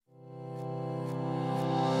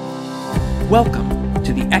Welcome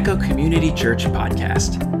to the Echo Community Church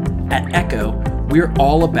podcast. At Echo, we're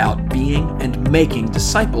all about being and making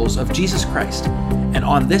disciples of Jesus Christ. And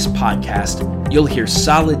on this podcast, you'll hear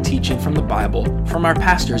solid teaching from the Bible from our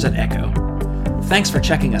pastors at Echo. Thanks for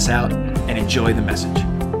checking us out and enjoy the message.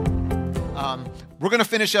 We're going to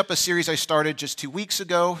finish up a series I started just 2 weeks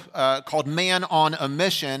ago called Man on a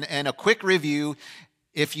Mission. And a quick review,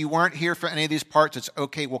 if you weren't here for any of these parts, it's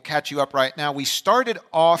okay, we'll catch you up right now. We started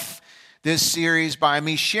off this series by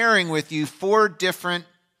me sharing with you 4 different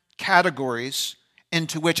categories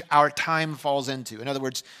into which our time falls into. In other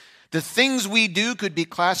words, the things we do could be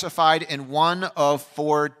classified in one of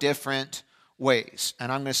 4 different ways.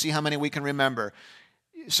 And I'm going to see how many we can remember.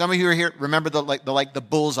 Some of you are here, remember the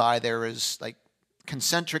bullseye. There is like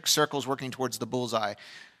concentric circles working towards the bullseye.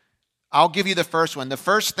 I'll give you the first one. The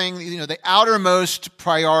first thing, the outermost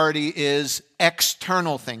priority is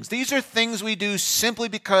external things. These are things we do simply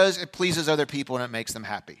because it pleases other people and it makes them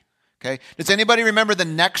happy. Okay? Does anybody remember the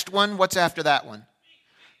next one? What's after that one?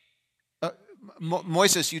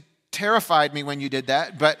 Moises, you terrified me when you did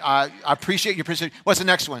that, but I appreciate your precision. What's the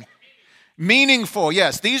next one? Meaningful.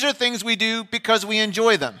 Yes, these are things we do because we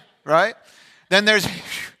enjoy them, right? Then there's,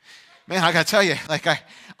 man, I got to tell you, like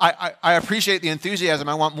I appreciate the enthusiasm.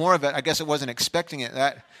 I want more of it. I guess I wasn't expecting it.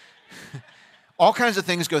 That all kinds of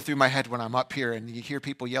things go through my head when I'm up here and you hear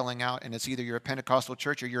people yelling out, and it's either you're a Pentecostal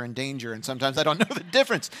church or you're in danger, and sometimes I don't know the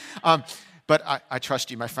difference. But I trust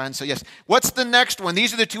you, my friend. So yes, what's the next one?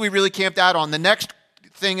 These are the 2 we really camped out on. The next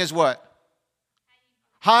thing is what?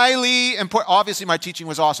 Highly important. Obviously, my teaching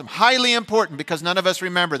was awesome. Highly important because none of us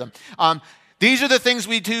remember them. These are the things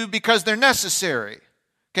we do because they're necessary.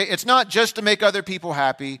 Okay, it's not just to make other people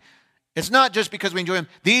happy. It's not just because we enjoy them.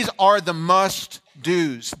 These are the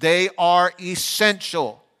must-dos. They are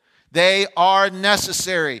essential. They are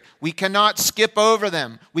necessary. We cannot skip over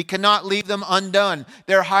them. We cannot leave them undone.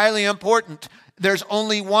 They're highly important. There's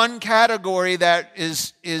only one category that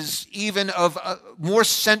is even of more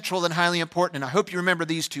central than highly important, and I hope you remember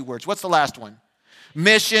these 2 words. What's the last one?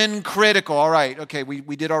 Mission critical. All right. Okay,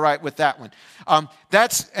 we did all right with that one.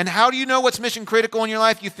 And how do you know what's mission critical in your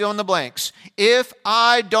life? You fill in the blanks. If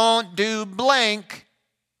I don't do blank,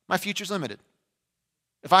 my future's limited.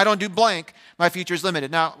 If I don't do blank, my future's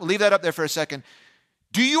limited. Now, leave that up there for a second.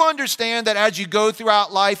 Do you understand that as you go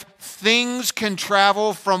throughout life, things can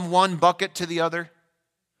travel from one bucket to the other?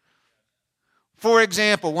 For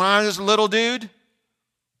example, when I was a little dude,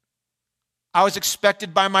 I was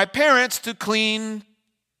expected by my parents to clean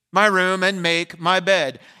my room and make my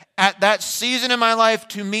bed. At that season in my life,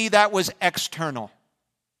 to me, that was external.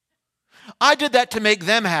 I did that to make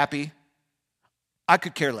them happy. I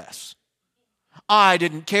could care less. I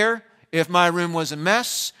didn't care if my room was a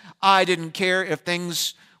mess. I didn't care if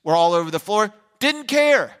things were all over the floor. Didn't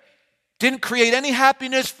care. Didn't create any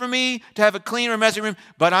happiness for me to have a clean or messy room,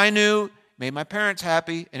 but I knew it made my parents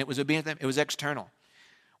happy, and it was obedient to them. It was external.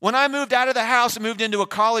 When I moved out of the house and moved into a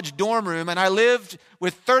college dorm room, and I lived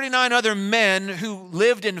with 39 other men who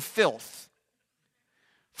lived in filth,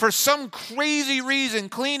 for some crazy reason,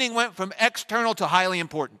 cleaning went from external to highly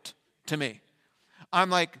important to me. I'm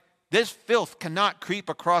like, this filth cannot creep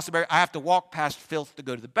across the barrier. I have to walk past filth to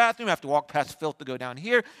go to the bathroom. I have to walk past filth to go down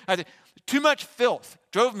here. Too much filth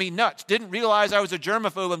drove me nuts. Didn't realize I was a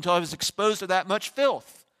germaphobe until I was exposed to that much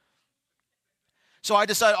filth. So I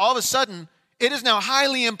decided all of a sudden, it is now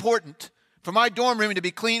highly important for my dorm room to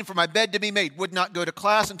be clean, for my bed to be made. Would not go to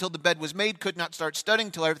class until the bed was made. Could not start studying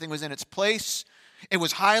until everything was in its place. It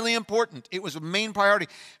was highly important. It was a main priority.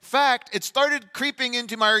 In fact, it started creeping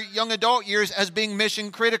into my young adult years as being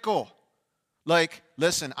mission critical. Like,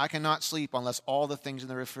 listen, I cannot sleep unless all the things in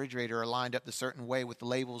the refrigerator are lined up a certain way with the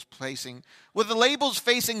labels facing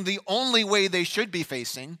the only way they should be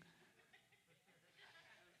facing.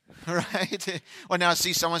 Right? Well, now,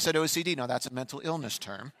 see, someone said OCD. No, that's a mental illness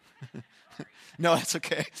term. No, that's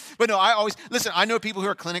okay. But no, I know people who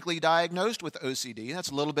are clinically diagnosed with OCD. That's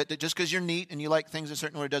a little bit, just because you're neat and you like things a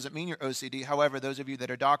certain way doesn't mean you're OCD. However, those of you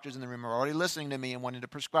that are doctors in the room are already listening to me and wanting to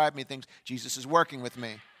prescribe me things. Jesus is working with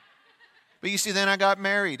me. But you see, then I got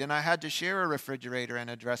married and I had to share a refrigerator and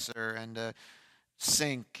a dresser and a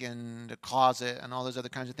sink and a closet and all those other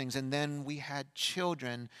kinds of things. And then we had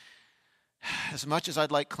children. As much as I'd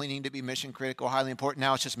like cleaning to be mission critical, highly important,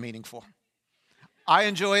 now it's just meaningful. I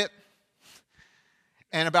enjoy it.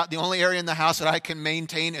 And about the only area in the house that I can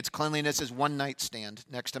maintain its cleanliness is one nightstand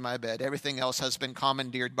next to my bed. Everything else has been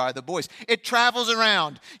commandeered by the boys. It travels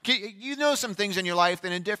around. You know some things in your life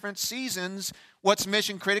that in different seasons, what's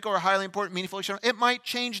mission critical or highly important, meaningful, it might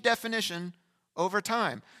change definition over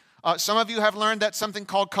time. Some of you have learned that something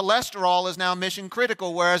called cholesterol is now mission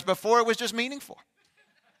critical, whereas before it was just meaningful.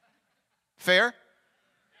 Fair?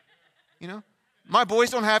 You know, my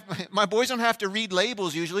boys don't have to read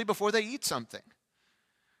labels usually before they eat something.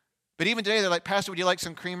 But even today, they're like, Pastor, would you like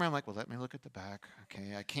some creamer? I'm like, well, let me look at the back.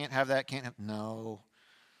 Okay, I can't have that, no.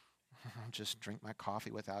 I'll just drink my coffee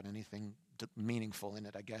without anything meaningful in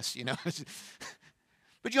it, I guess, you know.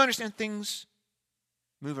 But you understand, things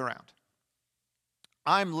move around.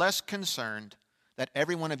 I'm less concerned that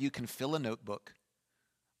every one of you can fill a notebook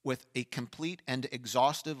with a complete and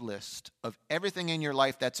exhaustive list of everything in your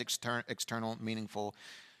life that's external, meaningful.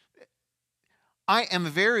 I am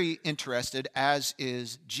very interested, as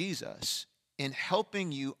is Jesus, in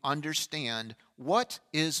helping you understand what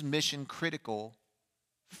is mission critical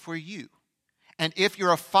for you. And if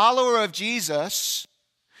you're a follower of Jesus,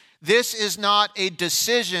 this is not a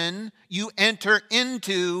decision you enter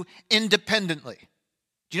into independently.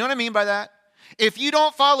 Do you know what I mean by that? If you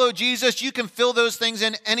don't follow Jesus, you can fill those things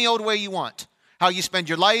in any old way you want. How you spend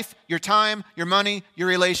your life, your time, your money, your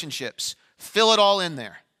relationships. Fill it all in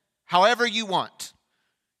there, however you want.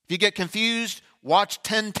 If you get confused, watch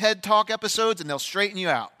 10 TED Talk episodes and they'll straighten you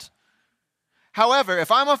out. However, if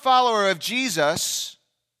I'm a follower of Jesus,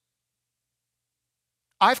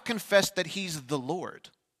 I've confessed that He's the Lord.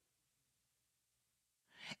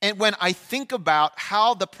 And when I think about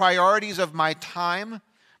how the priorities of my time,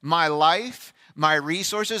 my life, my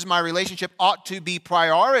resources, my relationship ought to be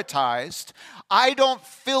prioritized, I don't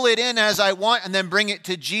fill it in as I want and then bring it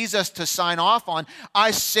to Jesus to sign off on.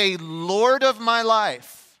 I say, Lord of my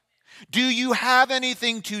life, do you have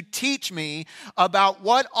anything to teach me about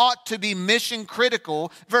what ought to be mission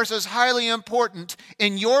critical versus highly important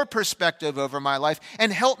in your perspective over my life,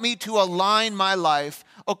 and help me to align my life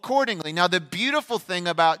accordingly? Now, the beautiful thing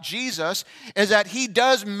about Jesus is that He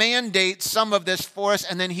does mandate some of this for us,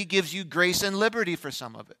 and then He gives you grace and liberty for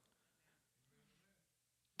some of it.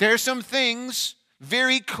 There are some things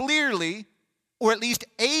very clearly, or at least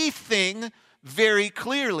a thing very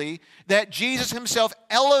clearly, that Jesus Himself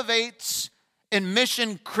elevates in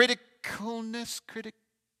mission criticality,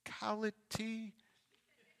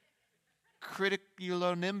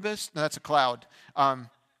 criticulonimbus. No, that's a cloud.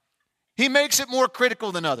 He makes it more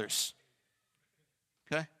critical than others.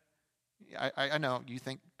 Okay? I know you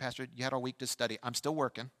think, Pastor, you had all week to study. I'm still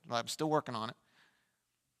working on it.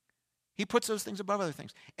 He puts those things above other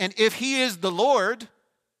things. And if He is the Lord,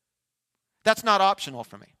 that's not optional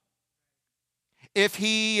for me. If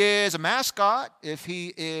He is a mascot, if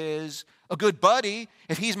He is a good buddy,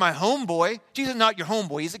 if He's my homeboy, Jesus is not your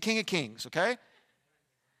homeboy, He's the King of Kings, okay?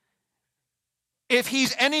 If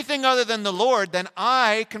He's anything other than the Lord, then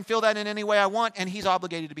I can fill that in any way I want, and He's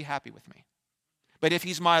obligated to be happy with me. But if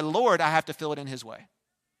He's my Lord, I have to fill it in His way.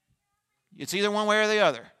 It's either one way or the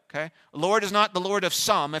other, okay? The Lord is not the Lord of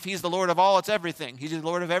some. If He's the Lord of all, it's everything. He's the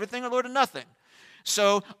Lord of everything or Lord of nothing.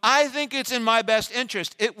 So I think it's in my best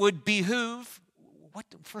interest. It would behoove.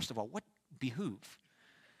 First of all, what behoove?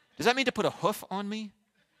 Does that mean to put a hoof on me?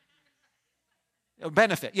 It would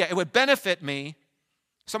benefit. Yeah, it would benefit me.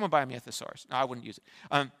 Someone buy me a thesaurus. No, I wouldn't use it.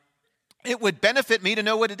 It would benefit me to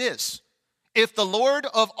know what it is. If the Lord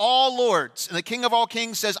of all lords and the King of all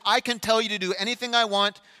kings says, I can tell you to do anything I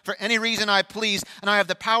want for any reason I please, and I have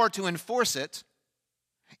the power to enforce it,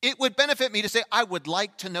 it would benefit me to say, I would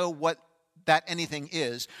like to know what that anything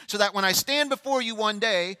is, so that when I stand before you one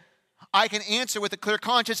day, I can answer with a clear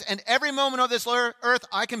conscience, and every moment of this earth,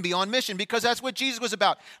 I can be on mission, because that's what Jesus was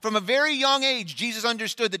about. From a very young age, Jesus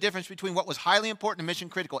understood the difference between what was highly important and mission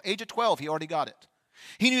critical. Age of 12, He already got it.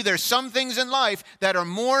 He knew there's some things in life that are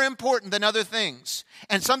more important than other things.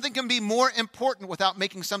 And something can be more important without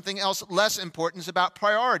making something else less important. It's about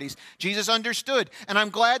priorities. Jesus understood. And I'm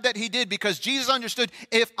glad that He did, because Jesus understood,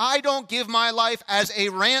 if I don't give my life as a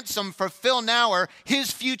ransom for Phil Nauer,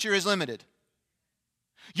 his future is limited.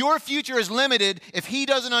 Your future is limited if he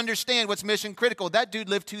doesn't understand what's mission critical. That dude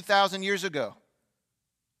lived 2,000 years ago.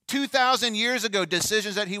 2,000 years ago,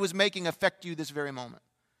 decisions that he was making affect you this very moment.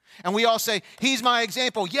 And we all say, He's my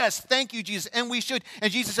example. Yes, thank you, Jesus. And we should. And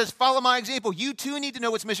Jesus says, follow my example. You too need to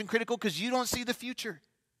know what's mission critical, because you don't see the future.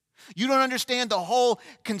 You don't understand the whole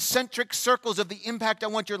concentric circles of the impact I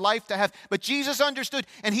want your life to have. But Jesus understood,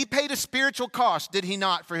 and He paid a spiritual cost, did He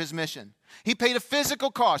not, for His mission? He paid a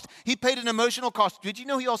physical cost. He paid an emotional cost. Did you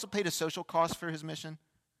know He also paid a social cost for His mission?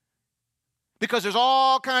 Because there's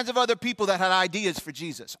all kinds of other people that had ideas for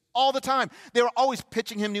Jesus all the time. They were always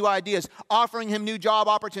pitching him new ideas, offering him new job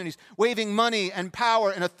opportunities, waving money and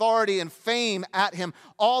power and authority and fame at him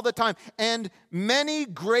all the time. And many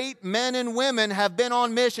great men and women have been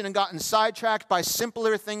on mission and gotten sidetracked by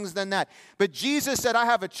simpler things than that. But Jesus said, I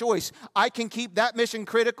have a choice. I can keep that mission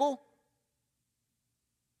critical.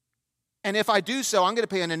 And if I do so, I'm going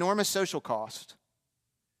to pay an enormous social cost.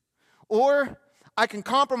 Or I can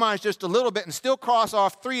compromise just a little bit and still cross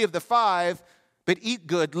off 3 of the 5, but eat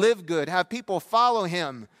good, live good, have people follow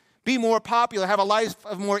him, be more popular, have a life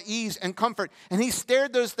of more ease and comfort. And he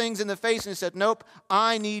stared those things in the face and said, nope,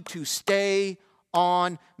 I need to stay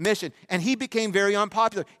on mission. And he became very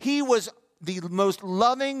unpopular. He was the most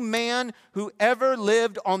loving man who ever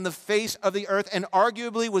lived on the face of the earth, and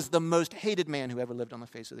arguably was the most hated man who ever lived on the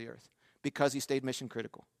face of the earth because he stayed mission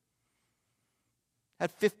critical.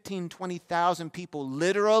 Had 15,000, 20,000 people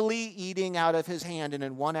literally eating out of his hand, and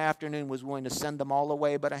in one afternoon was willing to send them all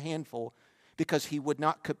away but a handful because he would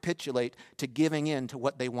not capitulate to giving in to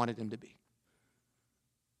what they wanted him to be.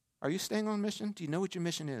 Are you staying on mission? Do you know what your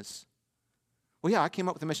mission is? Well, yeah, I came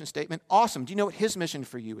up with a mission statement. Awesome. Do you know what his mission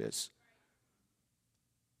for you is?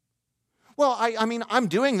 Well, I mean, I'm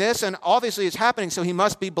doing this, and obviously it's happening, so he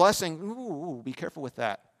must be blessing. Ooh, be careful with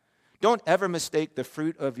that. Don't ever mistake the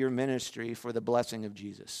fruit of your ministry for the blessing of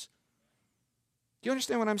Jesus. Do you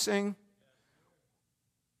understand what I'm saying?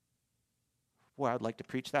 Boy, I'd like to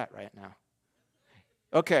preach that right now.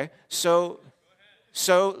 Okay, so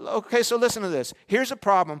listen to this. Here's a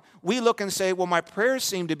problem. We look and say, well, my prayers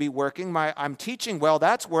seem to be working. I'm teaching well,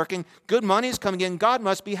 that's working. Good money's coming in. God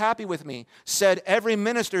must be happy with me, said every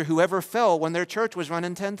minister who ever fell when their church was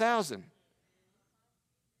running 10,000.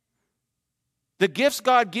 The gifts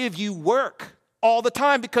God gives you work all the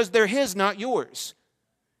time because they're his, not yours.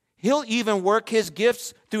 He'll even work his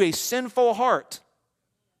gifts through a sinful heart.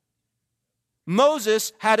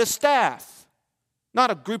 Moses had a staff, not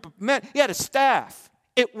a group of men. He had a staff.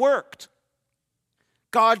 It worked.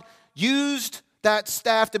 God used that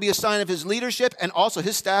staff to be a sign of his leadership, and also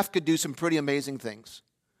his staff could do some pretty amazing things.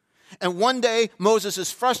 And one day, Moses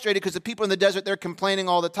is frustrated because the people in the desert, they're complaining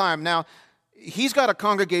all the time. Now, he's got a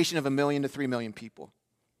congregation of 1 million to 3 million people.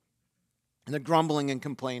 And they're grumbling and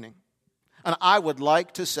complaining. And I would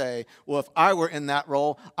like to say, well, if I were in that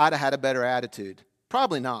role, I'd have had a better attitude.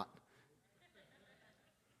 Probably not.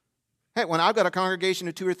 Hey, when I've got a congregation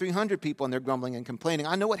of 200 or 300 people and they're grumbling and complaining,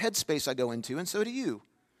 I know what headspace I go into, and so do you.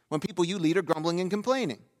 When people you lead are grumbling and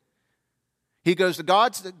complaining. He goes to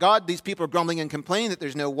God, these people are grumbling and complaining that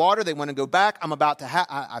there's no water. They want to go back.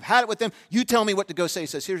 I've had it with them. You tell me what to go say. He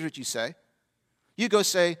says, here's what you say. You go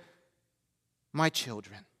say, my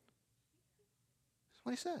children. That's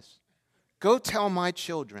what he says. Go tell my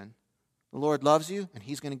children the Lord loves you and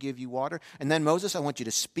he's going to give you water. And then Moses, I want you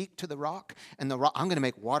to speak to the rock, and the rock, I'm going to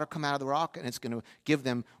make water come out of the rock, and it's going to give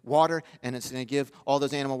them water, and it's going to give all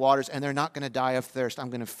those animal waters, and they're not going to die of thirst. I'm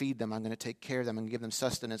going to feed them. I'm going to take care of them and give them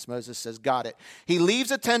sustenance. Moses says, got it. He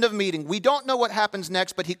leaves a tent of meeting. We don't know what happens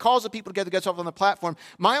next, but he calls the people together, gets off on the platform.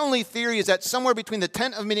 My only theory is that somewhere between the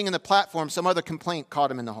tent of meeting and the platform, some other complaint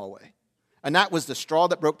caught him in the hallway. And that was the straw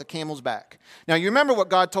that broke the camel's back. Now, you remember what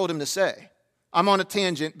God told him to say. I'm on a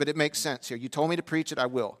tangent, but it makes sense here. You told me to preach it, I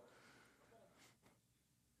will.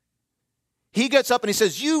 He gets up and he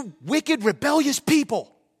says, you wicked, rebellious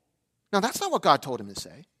people. Now, that's not what God told him to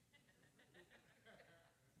say.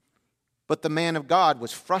 But the man of God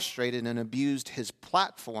was frustrated and abused his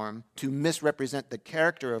platform to misrepresent the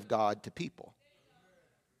character of God to people.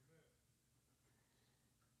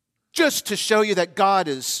 Just to show you that God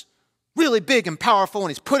is really big and powerful, and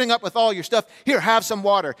he's putting up with all your stuff. Here, have some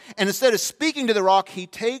water. And instead of speaking to the rock, he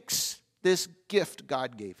takes this gift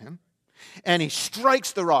God gave him, and he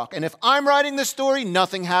strikes the rock. And if I'm writing this story,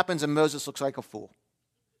 nothing happens, and Moses looks like a fool.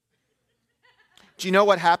 Do you know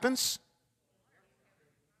what happens?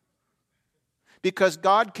 Because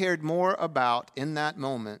God cared more about, in that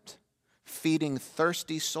moment, feeding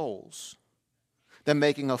thirsty souls than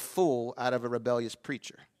making a fool out of a rebellious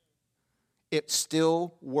preacher. It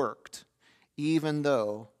still worked, even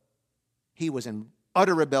though he was in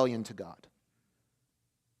utter rebellion to God.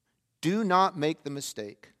 Do not make the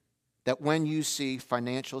mistake that when you see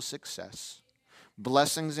financial success,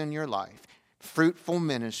 blessings in your life, fruitful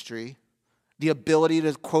ministry, the ability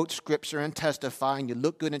to quote scripture and testify, and you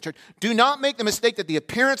look good in church, do not make the mistake that the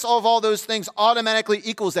appearance of all those things automatically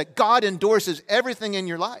equals that God endorses everything in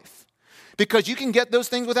your life. Because you can get those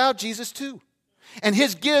things without Jesus too. And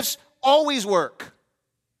his gifts always work.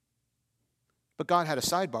 But God had a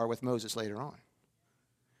sidebar with Moses later on.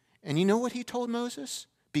 And you know what he told Moses?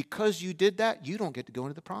 Because you did that, you don't get to go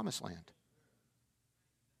into the promised land.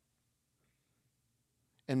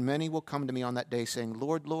 And many will come to me on that day saying,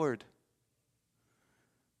 Lord, Lord,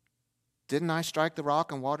 didn't I strike the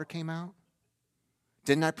rock and water came out?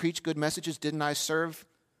 Didn't I preach good messages? Didn't I serve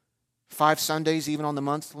 5 Sundays even on the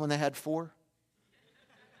months when they had 4?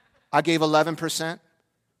 I gave 11%.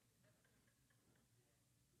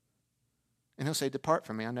 And he'll say, depart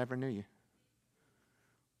from me, I never knew you.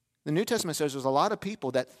 The New Testament says there's a lot of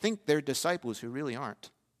people that think they're disciples who really aren't,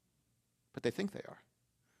 but they think they are.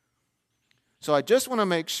 So I just want to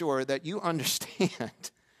make sure that you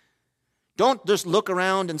understand. Don't just look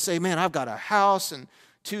around and say, man, I've got a house and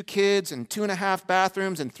 2 kids and 2.5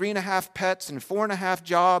 bathrooms and 3.5 pets and 4.5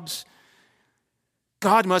 jobs.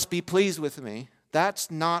 God must be pleased with me.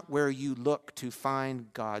 That's not where you look to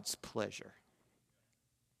find God's pleasure.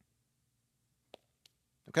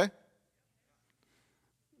 Okay?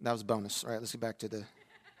 That was a bonus. All right, let's get back to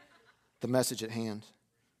the message at hand.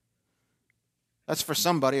 That's for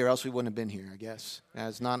somebody, or else we wouldn't have been here, I guess.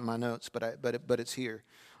 It's not in my notes, but it's here.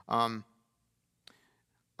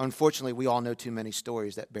 Unfortunately, we all know too many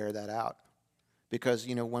stories that bear that out. Because,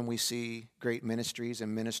 when we see great ministries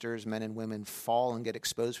and ministers, men and women, fall and get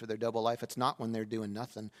exposed for their double life, it's not when they're doing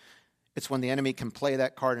nothing. It's when the enemy can play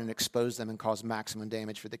that card and expose them and cause maximum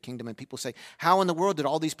damage for the kingdom. And people say, how in the world did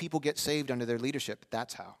all these people get saved under their leadership?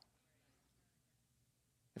 That's how.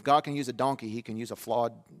 If God can use a donkey, he can use a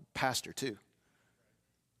flawed pastor too.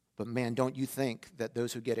 But man, don't you think that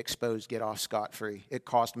those who get exposed get off scot-free? It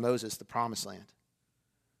cost Moses the promised land.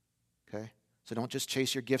 Okay? So don't just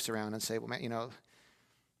chase your gifts around and say, well, man,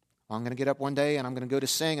 I'm going to get up one day and I'm going to go to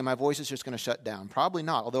sing and my voice is just going to shut down. Probably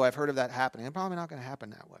not, although I've heard of that happening. It's probably not going to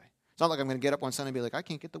happen that way. It's not like I'm going to get up one Sunday and be like, I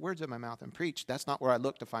can't get the words out of my mouth and preach. That's not where I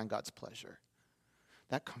look to find God's pleasure.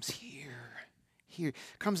 That comes here. It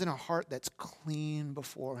comes in a heart that's clean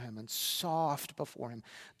before him and soft before him,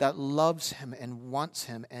 that loves him and wants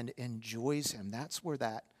him and enjoys him. That's where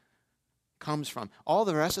that comes from. All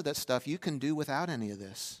the rest of that stuff you can do without any of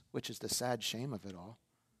this, which is the sad shame of it all.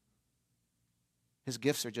 His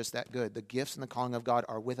gifts are just that good. The gifts and the calling of God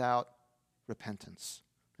are without repentance.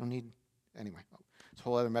 Don't need, anyway. It's a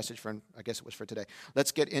whole other message for, I guess it was for today.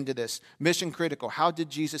 Let's get into this. Mission critical. How did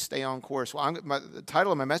Jesus stay on course? Well, the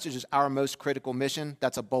title of my message is Our Most Critical Mission.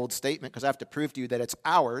 That's a bold statement because I have to prove to you that it's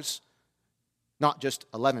ours, not just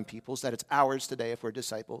 11 people's, that it's ours today if we're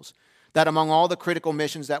disciples. That among all the critical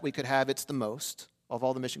missions that we could have, it's the most of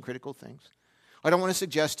all the mission critical things. I don't want to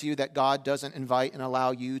suggest to you that God doesn't invite and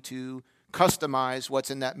allow you to customize what's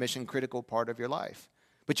in that mission critical part of your life.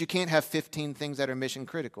 But you can't have 15 things that are mission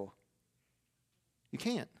critical. You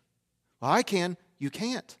can't. Well, I can. You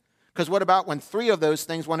can't. Because what about when 3 of those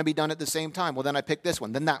things want to be done at the same time? Well, then I pick this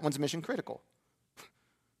one. Then that one's mission critical.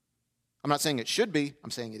 I'm not saying it should be. I'm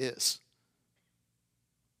saying it is.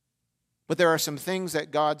 But there are some things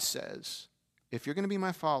that God says, if you're going to be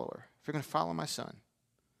my follower, if you're going to follow my son,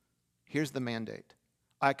 here's the mandate.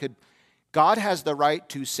 God has the right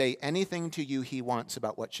to say anything to you he wants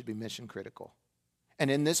about what should be mission critical. And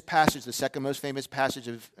in this passage, the second most famous passage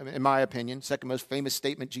in my opinion, second most famous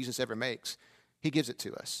statement Jesus ever makes, he gives it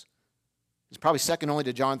to us. It's probably second only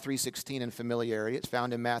to John 3:16 in familiarity. It's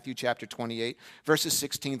found in Matthew chapter 28, verses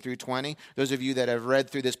 16 through 20. Those of you that have read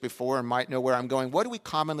through this before and might know where I'm going, what do we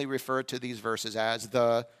commonly refer to these verses as?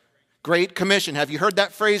 The Great Commission. Have you heard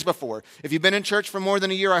that phrase before? If you've been in church for more than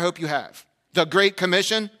a year, I hope you have. The Great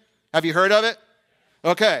Commission. Have you heard of it?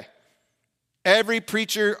 Okay. Every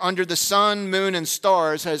preacher under the sun, moon, and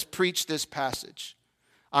stars has preached this passage.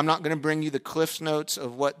 I'm not going to bring you the Cliff's Notes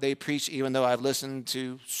of what they preach, even though I've listened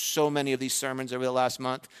to so many of these sermons over the last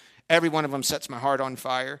month. Every one of them sets my heart on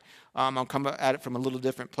fire. I'll come at it from a little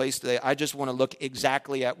different place today. I just want to look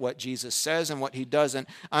exactly at what Jesus says and what he doesn't.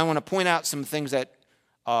 I want to point out some things that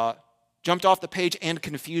jumped off the page and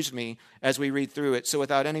confused me as we read through it. So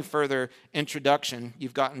without any further introduction,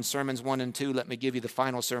 you've gotten sermons 1 and 2. Let me give you the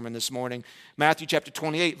final sermon this morning. Matthew chapter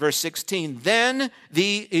 28, verse 16. Then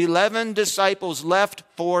the 11 disciples left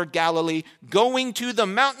for Galilee, going to the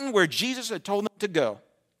mountain where Jesus had told them to go.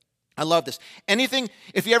 I love this.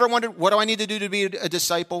 If you ever wondered, what do I need to do to be a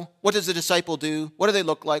disciple? What does a disciple do? What do they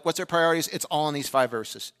look like? What's their priorities? It's all in these 5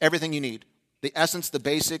 verses. Everything you need. The essence, the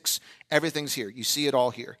basics, everything's here. You see it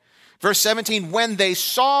all here. Verse 17, when they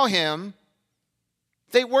saw him,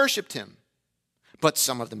 they worshiped him, but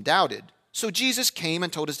some of them doubted. So Jesus came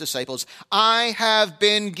and told his disciples, I have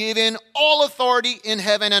been given all authority in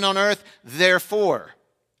heaven and on earth. Therefore,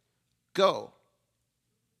 go,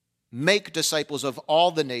 make disciples of all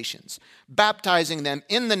the nations, baptizing them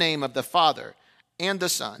in the name of the Father and the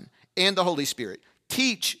Son and the Holy Spirit.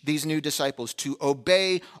 Teach these new disciples to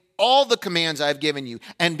obey all the commands I've given you,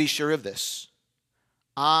 and be sure of this.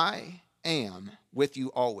 I am with you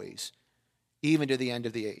always, even to the end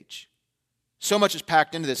of the age. So much is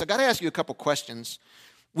packed into this. I got to ask you a couple questions.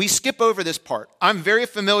 We skip over this part. I'm very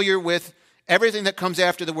familiar with everything that comes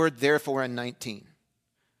after the word therefore in 19.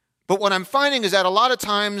 But what I'm finding is that a lot of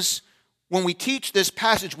times when we teach this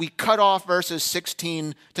passage, we cut off verses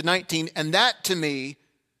 16 to 19, and that to me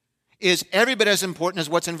is every bit as important as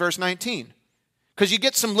what's in verse 19. Because you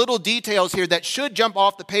get some little details here that should jump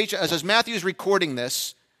off the page as Matthew's recording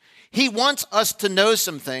this. He wants us to know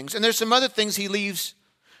some things, and there's some other things he leaves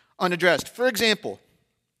unaddressed. For example,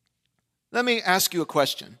 let me ask you a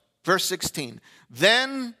question. Verse 16,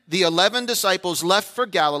 then the 11 disciples left for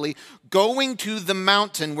Galilee, going to the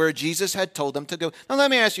mountain where Jesus had told them to go. Now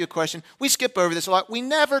let me ask you a question. We skip over this a lot. We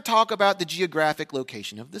never talk about the geographic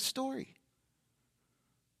location of the story.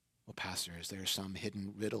 Well, Pastor, is there some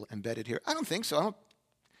hidden riddle embedded here? I don't think so.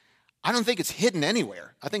 I don't think it's hidden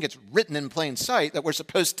anywhere. I think it's written in plain sight that we're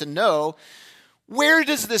supposed to know. Where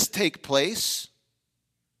does this take place?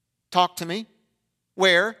 Talk to me.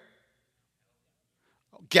 Where?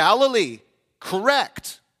 Galilee.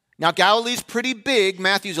 Correct. Now, Galilee's pretty big.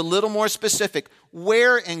 Matthew's a little more specific.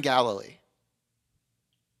 Where in Galilee?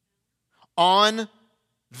 On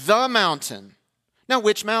the mountain. Now,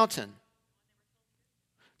 which mountain?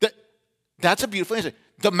 That's a beautiful answer.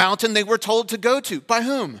 The mountain they were told to go to. By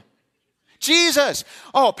whom? Jesus.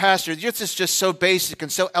 Oh, Pastor, this is just so basic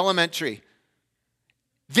and so elementary.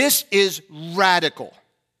 This is radical.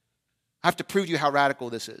 I have to prove to you how radical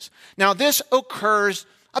this is. Now, this occurs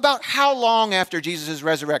about how long after Jesus'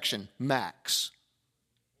 resurrection? Max.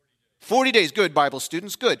 40 days. Good, Bible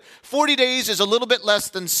students. Good. 40 days is a little bit less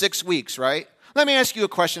than 6 weeks, right? Let me ask you a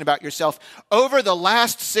question about yourself. Over the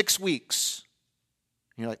last 6 weeks,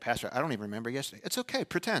 you're like, Pastor, I don't even remember yesterday. It's okay.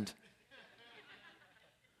 Pretend.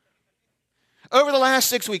 Over the last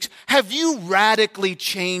 6 weeks, have you radically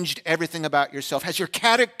changed everything about yourself? Has your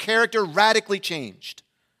character radically changed?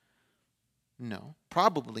 No,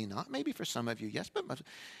 probably not. Maybe for some of you, yes. But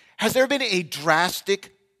has there been a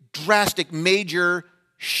drastic, major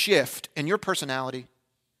shift in your personality?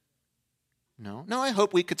 No. No, I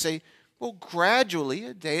hope we could say, well, gradually,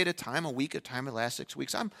 a day at a time, a week at a time, the last 6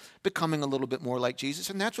 weeks, I'm becoming a little bit more like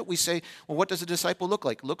Jesus. And that's what we say, well, what does a disciple look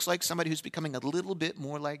like? Looks like somebody who's becoming a little bit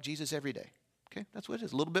more like Jesus every day. Okay, that's what it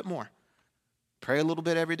is, a little bit more. Pray a little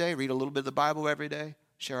bit every day, read a little bit of the Bible every day,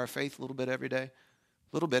 share our faith a little bit every day, a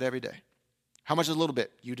little bit every day. How much is a little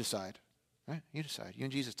bit? You decide, right? You decide. You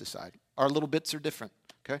and Jesus decide. Our little bits are different,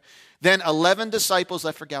 okay? Then 11 disciples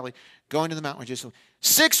left for Galilee, going to the mountain where Jesus.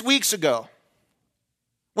 6 weeks ago,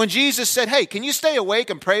 when Jesus said, hey, can you stay awake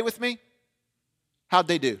and pray with me? How'd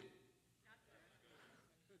they do?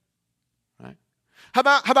 Right? How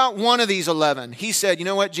about one of these 11? He said, you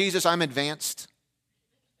know what, Jesus, I'm advanced.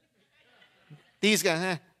 These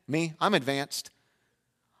guys, me, I'm advanced.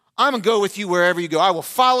 I'm going to go with you wherever you go. I will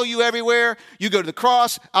follow you everywhere. You go to the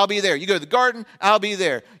cross, I'll be there. You go to the garden, I'll be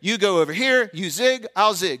there. You go over here, you zig,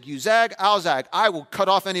 I'll zig. You zag, I'll zag. I will cut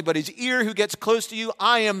off anybody's ear who gets close to you.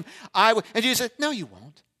 And Jesus said, no, you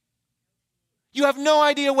won't. You have no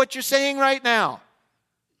idea what you're saying right now.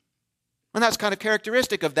 And that's kind of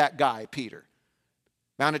characteristic of that guy, Peter.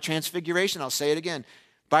 Mount of Transfiguration, I'll say it again.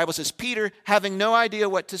 The Bible says, Peter, having no idea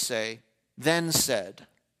what to say, then said.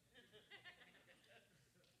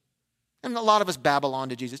 And a lot of us babble on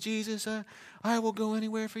to Jesus. Jesus, I will go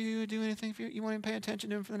anywhere for you, do anything for you. You won't even pay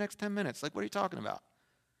attention to him for the next 10 minutes. Like, what are you talking about?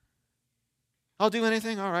 I'll do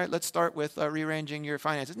anything? All right, let's start with rearranging your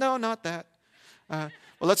finances. No, not that. Well,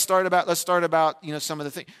 let's start about some of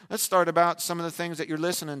the things. Let's start about some of the things that you're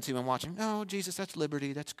listening to and watching. No, Jesus, that's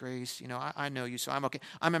liberty, that's grace. I know you, so I'm okay.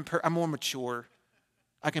 I'm more mature.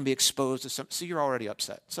 I can be exposed to some. See, you're already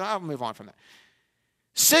upset. So I'll move on from that.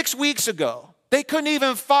 6 weeks ago, they couldn't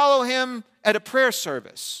even follow him at a prayer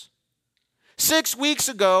service. 6 weeks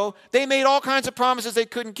ago, they made all kinds of promises they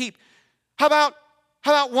couldn't keep. How about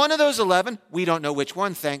one of those 11? We don't know which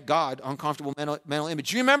one, thank God, uncomfortable mental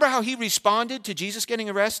image. Do you remember how he responded to Jesus getting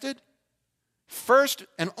arrested? First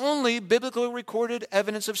and only biblically recorded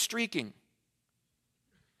evidence of streaking.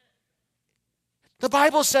 The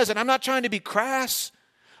Bible says it. I'm not trying to be crass.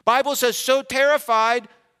 Bible says, so terrified,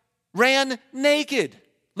 ran naked,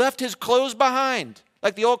 left his clothes behind.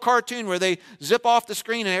 Like the old cartoon where they zip off the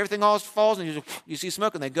screen and everything all falls and you see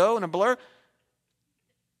smoke and they go in a blur.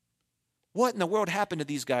 What in the world happened to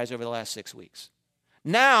these guys over the last 6 weeks?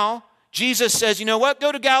 Now, Jesus says, you know what?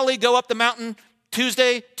 Go to Galilee, go up the mountain,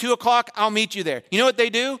 Tuesday, 2 o'clock, I'll meet you there. You know what they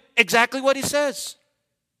do? Exactly what he says.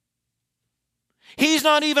 He's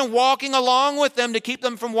not even walking along with them to keep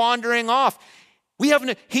them from wandering off.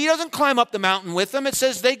 He doesn't climb up the mountain with them. It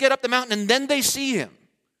says they get up the mountain and then they see him.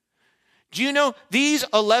 Do you know these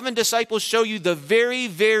 11 disciples show you the very,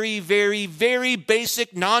 very, very, very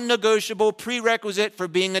basic, non-negotiable prerequisite for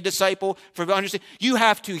being a disciple, for understanding? You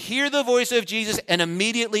have to hear the voice of Jesus and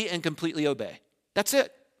immediately and completely obey. That's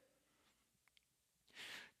it.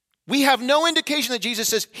 We have no indication that Jesus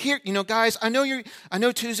says, here, guys, I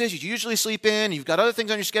know Tuesdays, you usually sleep in, you've got other things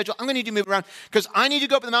on your schedule. I'm going to need you to move around because I need you to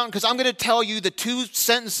go up the mountain because I'm going to tell you the 2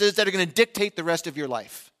 sentences that are going to dictate the rest of your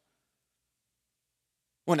life.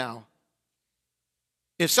 Well, now,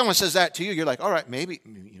 if someone says that to you, you're like, all right, maybe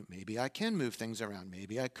I can move things around.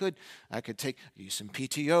 Maybe I could use some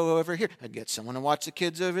PTO over here. I'd get someone to watch the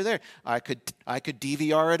kids over there. I could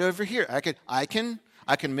DVR it over here. I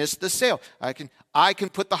can miss the sale. I can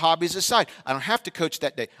put the hobbies aside. I don't have to coach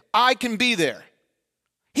that day. I can be there.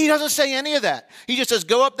 He doesn't say any of that. He just says,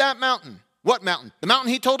 go up that mountain. What mountain? The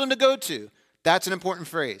mountain he told him to go to. That's an important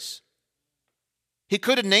phrase. He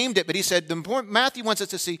could have named it, but he said, Matthew wants us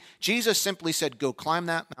to see, Jesus simply said, go climb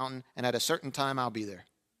that mountain, and at a certain time, I'll be there.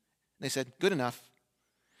 They said, good enough.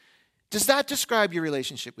 Does that describe your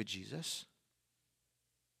relationship with Jesus?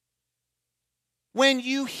 When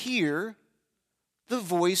you hear the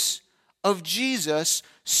voice of Jesus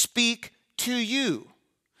speak to you,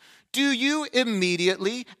 do you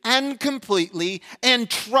immediately and completely and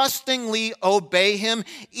trustingly obey him,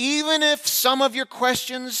 even if some of your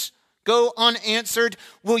questions go unanswered?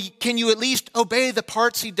 Well, can you at least obey the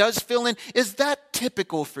parts he does fill in? Is that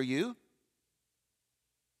typical for you?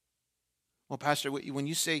 Well, Pastor, when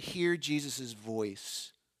you say hear Jesus'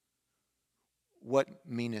 voice, what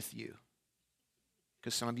meaneth you?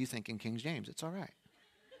 Because some of you think in King James. It's all right.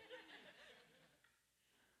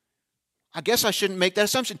 I guess I shouldn't make that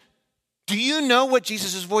assumption. Do you know what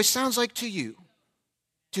Jesus' voice sounds like to you?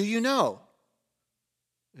 Do you know?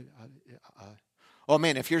 Oh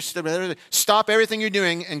man, if you're stop everything you're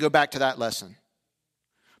doing and go back to that lesson.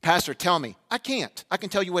 Pastor, tell me. I can't. I can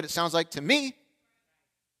tell you what it sounds like to me.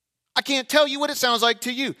 I can't tell you what it sounds like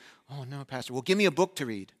to you. Oh no, Pastor. Well, give me a book to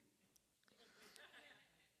read.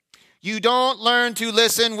 You don't learn to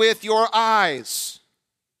listen with your eyes.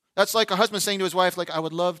 That's like a husband saying to his wife, I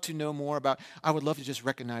would love to just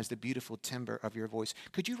recognize the beautiful timbre of your voice.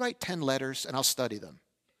 Could you write 10 letters and I'll study them?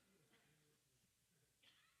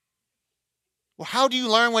 Well, how do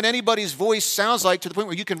you learn what anybody's voice sounds like to the point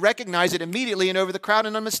where you can recognize it immediately and over the crowd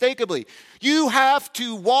and unmistakably? You have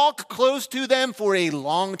to walk close to them for a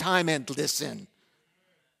long time and listen.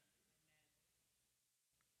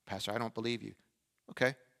 Pastor, I don't believe you.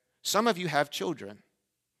 Okay. Some of you have children.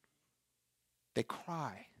 They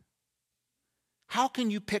cry. How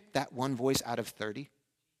can you pick that one voice out of 30?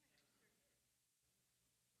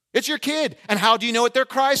 It's your kid. And how do you know what their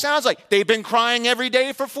cry sounds like? They've been crying every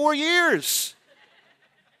day for 4 years.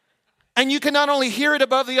 And you can not only hear it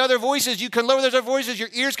above the other voices, you can lower those other voices, your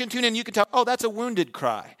ears can tune in, you can tell, oh, that's a wounded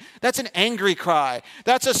cry. That's an angry cry.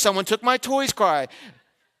 That's a someone took my toys cry.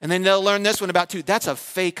 And then they'll learn this one about too. That's a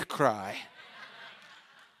fake cry.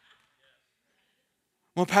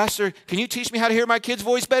 Well, Pastor, can you teach me how to hear my kid's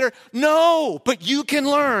voice better? No, but you can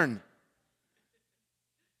learn.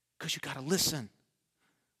 Because you got to listen.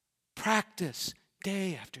 Practice.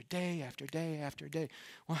 Day after day after day after day.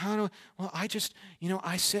 Well,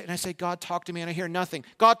 I sit and I say, God, talk to me, and I hear nothing.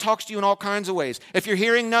 God talks to you in all kinds of ways. If you're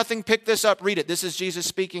hearing nothing, pick this up, read it. This is Jesus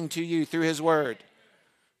speaking to you through his word.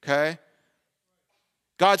 Okay?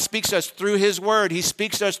 God speaks to us through his word. He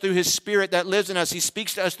speaks to us through his spirit that lives in us. He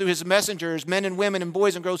speaks to us through his messengers, men and women and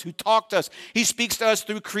boys and girls who talk to us. He speaks to us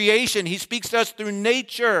through creation. He speaks to us through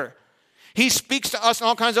nature. He speaks to us in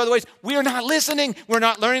all kinds of other ways. We are not listening. We're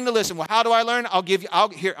not learning to listen. Well, how do I learn? I'll give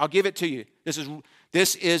it to you.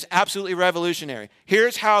 This is absolutely revolutionary.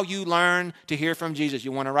 Here's how you learn to hear from Jesus.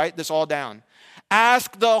 You want to write this all down.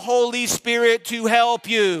 Ask the Holy Spirit to help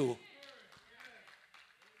you.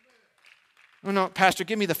 Oh, no, Pastor,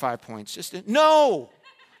 give me the 5 points. No,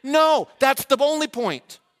 that's the only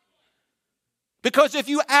point. Because if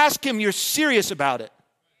you ask him, you're serious about it.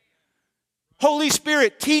 Holy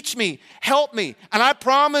Spirit, teach me, help me, and I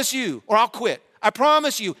promise you, or I'll quit. I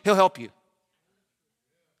promise you, he'll help you.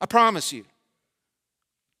 I promise you.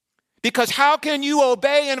 Because how can you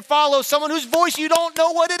obey and follow someone whose voice you don't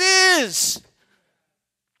know what it is?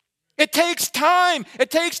 It takes time.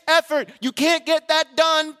 It takes effort. You can't get that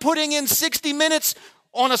done putting in 60 minutes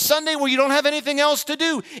on a Sunday where you don't have anything else to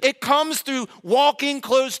do. It comes through walking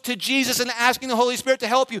close to Jesus and asking the Holy Spirit to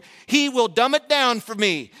help you. He will dumb it down for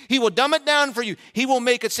me. He will dumb it down for you. He will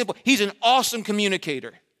make it simple. He's an awesome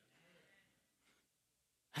communicator.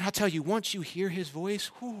 And I'll tell you, once you hear his voice,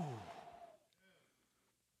 whew.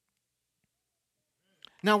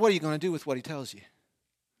 Now what are you going to do with what he tells you?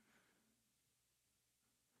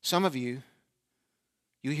 Some of you,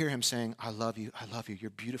 you hear him saying, I love you,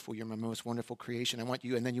 you're beautiful, you're my most wonderful creation, I want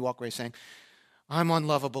you, and then you walk away saying, I'm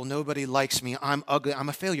unlovable, nobody likes me, I'm ugly, I'm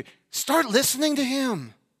a failure. Start listening to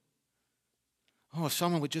him. Oh, if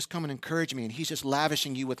someone would just come and encourage me, and he's just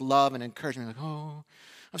lavishing you with love and encouragement, like, oh,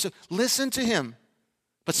 I'm so, listen to him.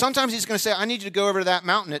 But sometimes he's going to say, I need you to go over to that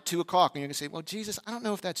mountain at 2 o'clock. And you're going to say, well, Jesus, I don't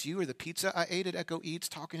know if that's you or the pizza I ate at Echo Eats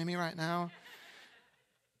talking to me right now.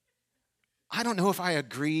 I don't know if I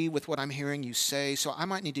agree with what I'm hearing you say, so I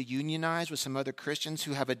might need to unionize with some other Christians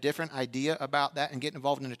who have a different idea about that and get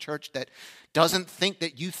involved in a church that doesn't think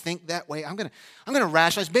that you think that way. I'm gonna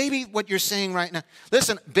rationalize maybe what you're saying right now.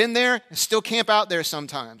 Listen, been there, still camp out there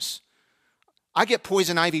sometimes. I get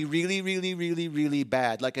poison ivy really, really, really, really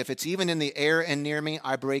bad. Like if it's even in the air and near me,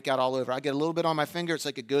 I break out all over. I get a little bit on my finger. It's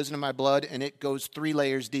like it goes into my blood and it goes 3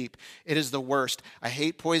 layers deep. It is the worst. I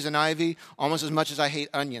hate poison ivy almost as much as I hate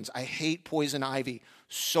onions. I hate poison ivy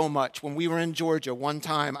so much. When we were in Georgia, one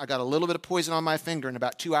time I got a little bit of poison on my finger in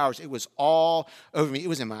about 2 hours. It was all over me. It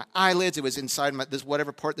was in my eyelids. It was inside this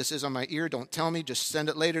whatever part this is on my ear. Don't tell me. Just send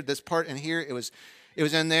it later. This part in here, it was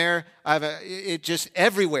in there. It just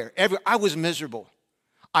everywhere. I was miserable.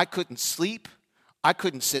 I couldn't sleep. I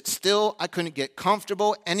couldn't sit still. I couldn't get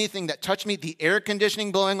comfortable. Anything that touched me, the air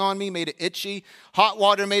conditioning blowing on me made it itchy. Hot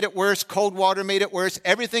water made it worse. Cold water made it worse.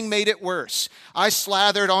 Everything made it worse. I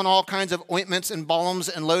slathered on all kinds of ointments and balms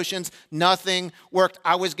and lotions. Nothing worked.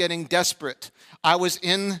 I was getting desperate. I was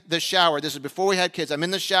in the shower. This is before we had kids. I'm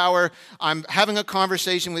in the shower. I'm having a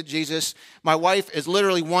conversation with Jesus. My wife is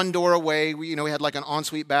literally one door away. We had like an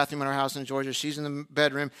ensuite bathroom in our house in Georgia. She's in the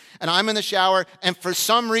bedroom. And I'm in the shower. And for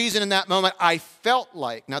some reason in that moment, I felt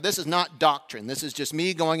like, now this is not doctrine. This is just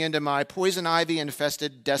me going into my poison ivy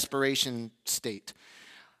infested desperation state.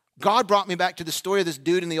 God brought me back to the story of this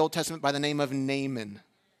dude in the Old Testament by the name of Naaman.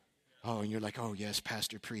 Oh, and you're like, oh yes,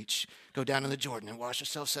 pastor, preach. Go down in the Jordan and wash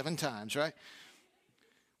yourself 7 times, right?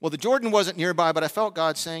 Well, the Jordan wasn't nearby, but I felt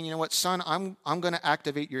God saying, you know what, son, I'm going to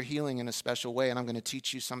activate your healing in a special way, and I'm going to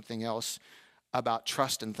teach you something else about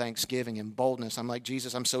trust and thanksgiving and boldness. I'm like,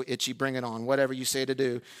 Jesus, I'm so itchy, bring it on, whatever you say to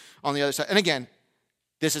do on the other side. And again,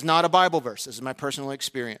 this is not a Bible verse. This is my personal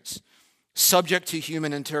experience. Subject to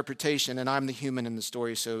human interpretation, and I'm the human in the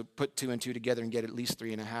story, so put 2 and 2 together and get at least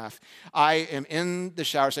 3.5. I am in the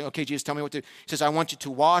shower saying, okay, Jesus, tell me what to do. He says, I want you to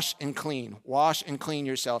wash and clean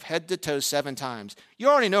yourself, head to toe 7 times. You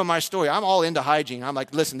already know my story. I'm all into hygiene. I'm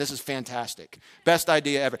like, listen, this is fantastic. Best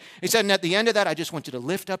idea ever. He said, and at the end of that, I just want you to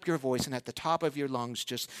lift up your voice, and at the top of your lungs,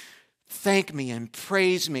 just thank me and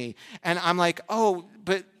praise me. And I'm like, oh,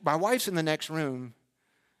 but my wife's in the next room,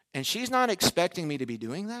 and she's not expecting me to be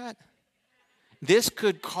doing that. This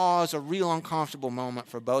could cause a real uncomfortable moment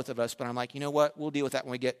for both of us, but I'm like, you know what? We'll deal with that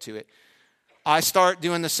when we get to it. I start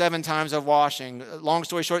doing the 7 times of washing. Long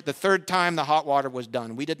story short, the 3rd time the hot water was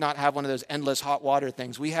done. We did not have one of those endless hot water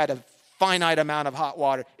things. We had a finite amount of hot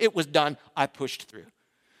water. It was done. I pushed through.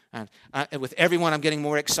 And with everyone, I'm getting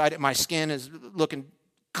more excited. My skin is looking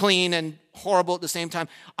clean and horrible at the same time.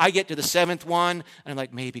 I get to the 7th one, and I'm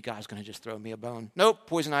like, maybe God's going to just throw me a bone. Nope,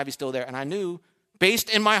 poison ivy's still there. And I knew,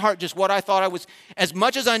 based in my heart, just what I thought I was, as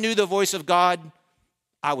much as I knew the voice of God,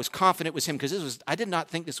 I was confident it was him, because I did not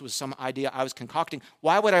think this was some idea I was concocting.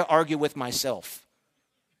 Why would I argue with myself?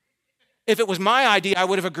 If it was my idea, I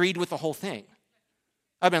would have agreed with the whole thing.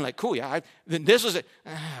 I've been like, cool, yeah, then this was it.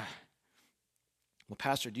 Well,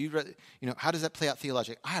 Pastor, how does that play out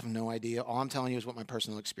theologically? I have no idea. All I'm telling you is what my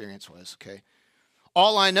personal experience was, okay?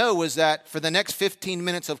 All I know was that for the next 15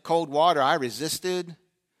 minutes of cold water, I resisted.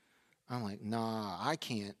 I'm like, nah, I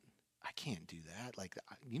can't do that. Like,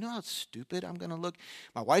 you know how stupid I'm going to look?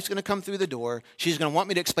 My wife's going to come through the door. She's going to want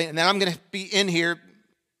me to explain. And then I'm going to be in here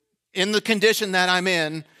in the condition that I'm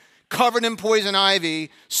in, covered in poison ivy,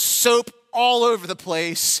 soap all over the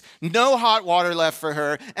place, no hot water left for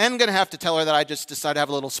her, and I'm going to have to tell her that I just decided to have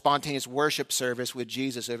a little spontaneous worship service with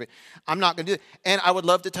Jesus over. I'm not going to do it. And I would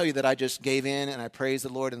love to tell you that I just gave in and I praised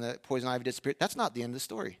the Lord and the poison ivy disappeared. That's not the end of the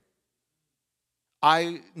story.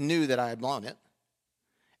 I knew that I had blown it.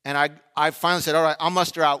 And I finally said, all right, I'll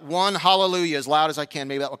muster out 1 hallelujah as loud as I can.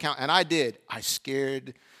 Maybe that will count. And I did. I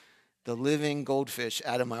scared the living goldfish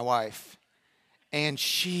out of my wife. And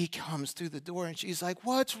she comes through the door and she's like,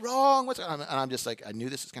 what's wrong? And I'm just like, I knew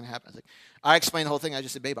this was going to happen. I explained the whole thing. I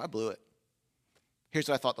just said, babe, I blew it. Here's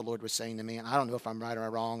what I thought the Lord was saying to me. And I don't know if I'm right or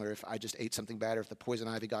wrong, or if I just ate something bad, or if the poison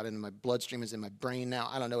ivy got into my bloodstream, is in my brain now.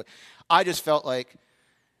 I don't know. I just felt like,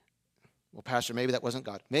 well, Pastor, maybe that wasn't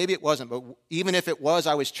God. Maybe it wasn't, but even if it was,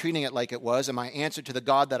 I was treating it like it was. And my answer to the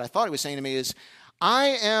God that I thought he was saying to me is,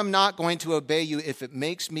 I am not going to obey you if it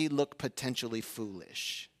makes me look potentially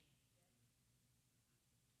foolish.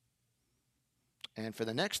 And for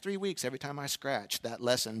the next 3 weeks, every time I scratched, that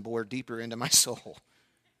lesson bore deeper into my soul.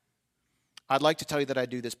 I'd like to tell you that I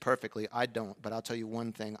do this perfectly. I don't, but I'll tell you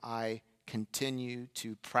one thing. I continue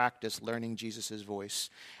to practice learning Jesus' voice,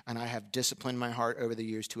 and I have disciplined my heart over the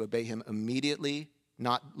years to obey him immediately,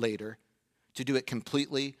 not later, to do it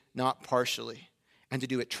completely, not partially, and to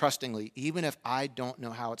do it trustingly, even if I don't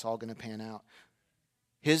know how it's all going to pan out.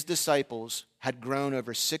 His disciples had grown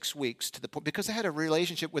over 6 weeks to the point, because they had a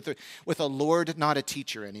relationship with a Lord, not a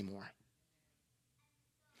teacher anymore.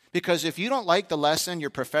 Because if you don't like the lesson your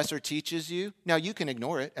professor teaches you, now you can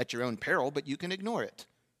ignore it at your own peril, but you can ignore it.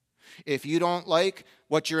 If you don't like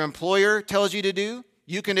what your employer tells you to do,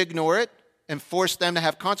 you can ignore it and force them to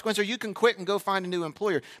have consequences, or you can quit and go find a new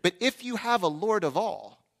employer. But if you have a Lord of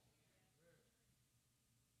all,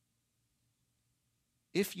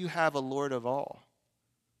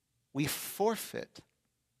 we forfeit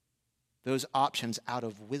those options out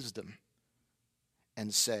of wisdom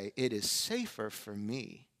and say, it is safer for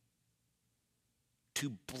me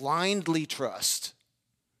to blindly trust,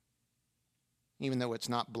 even though it's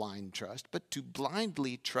not blind trust, but to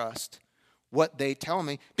blindly trust what they tell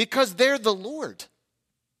me because they're the Lord.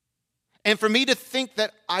 And for me to think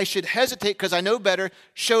that I should hesitate because I know better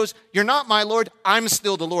shows you're not my Lord, I'm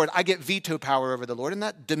still the Lord. I get veto power over the Lord, and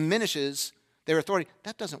that diminishes their authority.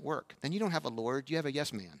 That doesn't work. Then you don't have a Lord, you have a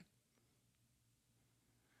yes man.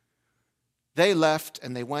 They left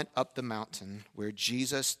and they went up the mountain where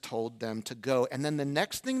Jesus told them to go. And then the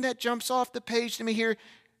next thing that jumps off the page to me here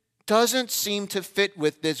doesn't seem to fit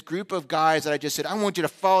with this group of guys that I just said, I want you to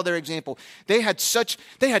follow their example. They had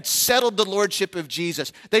settled the lordship of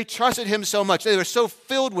Jesus. They trusted him so much. They were so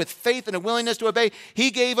filled with faith and a willingness to obey.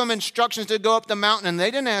 He gave them instructions to go up the mountain, and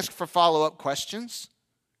they didn't ask for follow-up questions.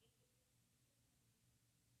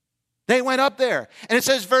 They went up there. And it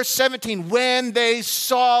says, verse 17, when they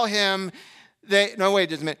saw him, wait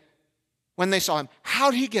just a minute. When they saw him,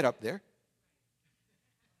 how did he get up there?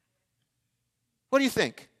 What do you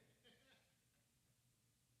think?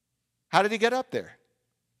 How did he get up there?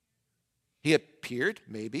 He appeared,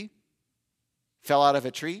 maybe. Fell out of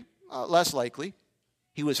a tree, less likely.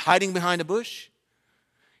 He was hiding behind a bush.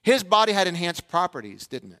 His body had enhanced properties,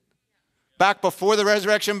 didn't it? Back before the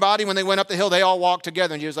resurrection body, when they went up the hill, they all walked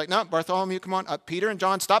together. And he was like, no, Bartholomew, come on. Peter and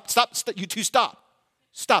John, stop. You two stop.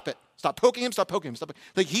 Stop it. Stop poking him.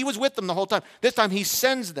 Like he was with them the whole time. This time he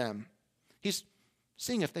sends them. He's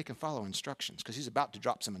seeing if they can follow instructions because he's about to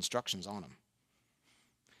drop some instructions on them.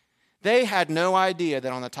 They had no idea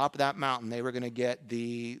that on the top of that mountain they were going to get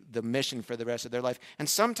the mission for the rest of their life. And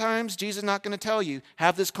sometimes Jesus is not going to tell you,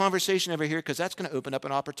 have this conversation over here because that's going to open up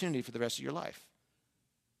an opportunity for the rest of your life.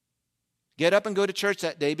 Get up and go to church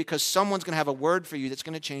that day because someone's going to have a word for you that's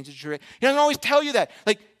going to change the trajectory. He doesn't always tell you that.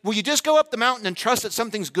 Like, will you just go up the mountain and trust that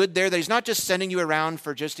something's good there, that he's not just sending you around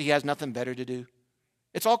for just he has nothing better to do?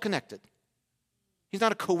 It's all connected. He's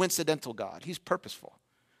not a coincidental God. He's purposeful.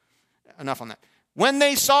 Enough on that. When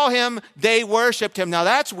they saw him, they worshiped him. Now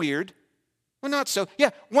that's weird. Well, not so. Yeah,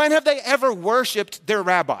 when have they ever worshiped their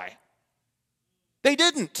rabbi? They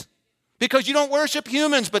didn't. Because you don't worship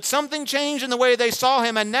humans, but something changed in the way they saw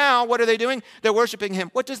him, and now what are they doing? They're worshiping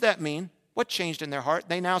him. What does that mean? What changed in their heart?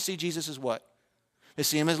 They now see Jesus as what? They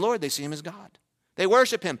see him as Lord. They see him as God. They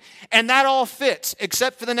worship him. And that all fits,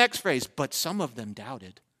 except for the next phrase. But some of them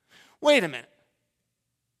doubted. Wait a minute.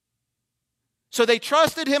 So they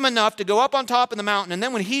trusted him enough to go up on top of the mountain, and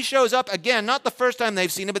then when he shows up, again, not the first time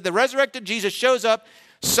they've seen him, but the resurrected Jesus shows up,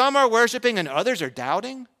 some are worshiping and others are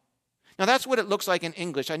doubting. Now that's what it looks like in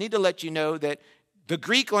English. I need to let you know that the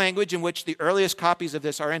Greek language in which the earliest copies of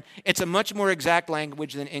this are in, it's a much more exact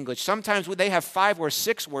language than English. Sometimes they have 5 or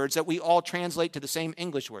 6 words that we all translate to the same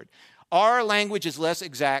English word. Our language is less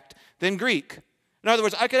exact than Greek. In other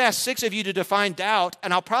words, I could ask 6 of you to define doubt,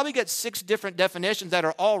 and I'll probably get 6 different definitions that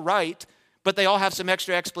are all right, but they all have some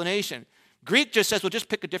extra explanation. Greek just says, well, just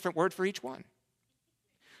pick a different word for each one.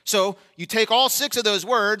 So you take all 6 of those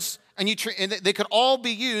words, and they could all be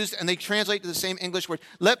used, and they translate to the same English word.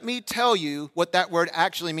 Let me tell you what that word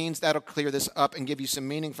actually means. That'll clear this up and give you some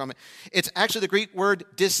meaning from it. It's actually the Greek word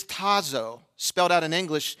distazo, spelled out in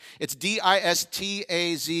English. It's D-I-S-T-A-Z-O.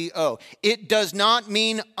 It does not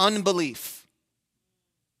mean unbelief.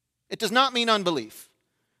 It does not mean unbelief.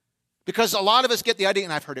 Because a lot of us get the idea,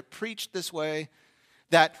 and I've heard it preached this way,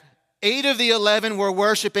 that 8 of the 11 were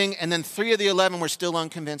worshiping, and then 3 of the 11 were still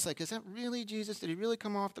unconvinced. Like, is that really Jesus? Did he really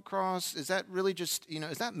come off the cross? Is that really just,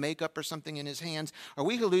 is that makeup or something in his hands? Are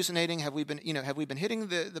we hallucinating? Have we been hitting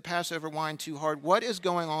the Passover wine too hard? What is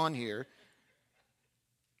going on here?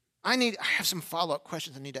 I have some follow-up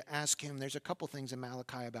questions I need to ask him. There's a couple things in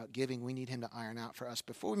Malachi about giving we need him to iron out for us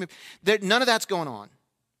before we move. None of that's going on.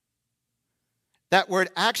 That word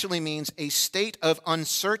actually means a state of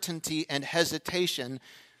uncertainty and hesitation.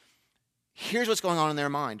 Here's what's going on in their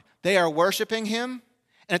mind. They are worshiping him,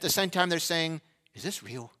 and at the same time they're saying, is this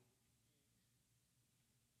real?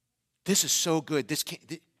 This is so good. This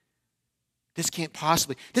can't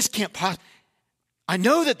possibly. I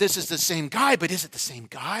know that this is the same guy, but is it the same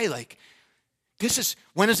guy?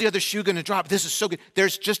 When is the other shoe going to drop? This is so good.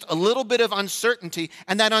 There's just a little bit of uncertainty,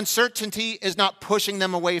 and that uncertainty is not pushing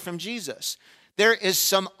them away from Jesus. There is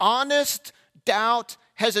some honest doubt,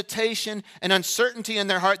 hesitation, and uncertainty in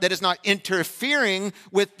their heart that is not interfering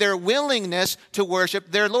with their willingness to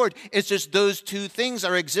worship their Lord. It's just those two things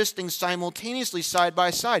are existing simultaneously, side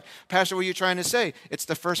by side. Pastor, what are you trying to say? It's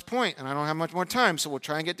the first point, and I don't have much more time, so we'll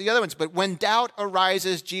try and get to the other ones. But when doubt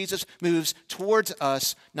arises, Jesus moves towards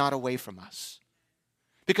us, not away from us.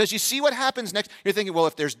 Because you see what happens next. You're thinking, well,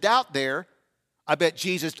 if there's doubt there, I bet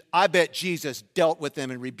Jesus dealt with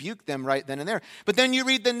them and rebuked them right then and there. But then you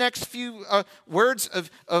read the next few words of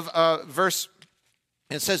verse.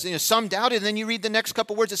 It says, some doubted. And then you read the next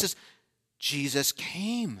couple words. It says, Jesus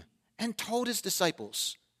came and told his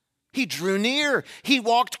disciples. He drew near. He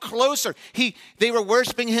walked closer. They were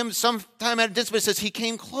worshiping him sometime at a distance. But it says he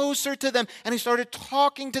came closer to them and he started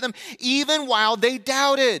talking to them even while they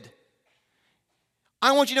doubted.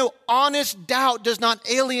 I want you to know, honest doubt does not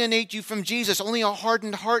alienate you from Jesus. Only a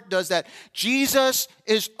hardened heart does that. Jesus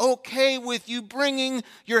is okay with you bringing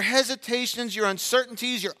your hesitations, your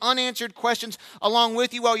uncertainties, your unanswered questions along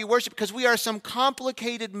with you while you worship, because we are some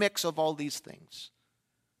complicated mix of all these things.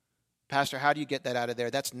 Pastor, how do you get that out of there?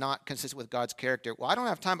 That's not consistent with God's character. Well, I don't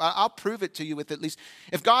have time. I'll prove it to you with at least,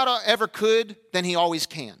 if God ever could, then he always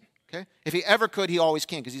can. Okay? If he ever could, he always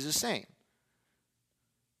can, because he's the same.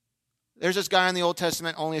 There's this guy in the Old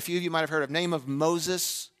Testament, only a few of you might have heard of, name of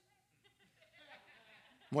Moses.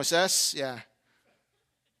 Moses, yeah.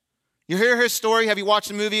 You hear his story? Have you watched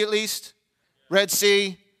the movie at least? Red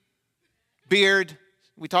Sea, beard.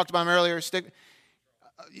 We talked about him earlier.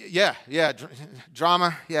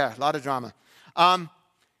 Drama. Yeah, a lot of drama.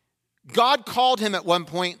 God called him at one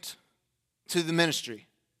point to the ministry.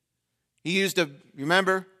 He used a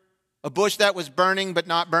bush that was burning but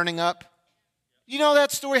not burning up. You know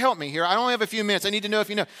that story? Help me here. I only have a few minutes. I need to know if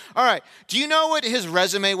you know. All right. Do you know what his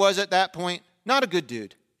resume was at that point? Not a good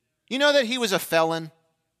dude. You know that he was a felon?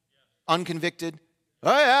 Unconvicted?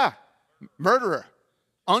 Oh, yeah. Murderer.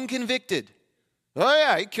 Unconvicted. Oh,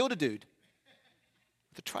 yeah. He killed a dude.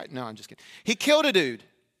 No, I'm just kidding. He killed a dude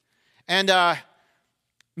and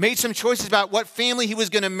made some choices about what family he was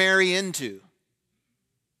going to marry into.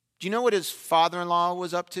 Do you know what his father-in-law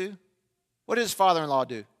was up to? What did his father-in-law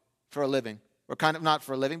do for a living? Or kind of not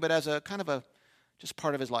for a living, but as a kind of a just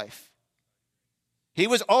part of his life. He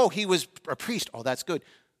was a priest. Oh, that's good.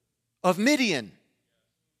 Of Midian.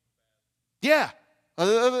 Yeah.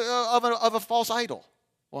 Of a false idol.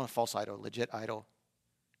 Well, a false idol, legit idol.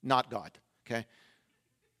 Not God. Okay.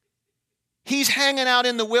 He's hanging out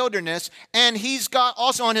in the wilderness, and he's got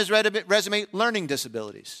also on his resume learning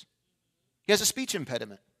disabilities. He has a speech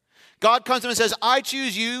impediment. God comes to him and says, I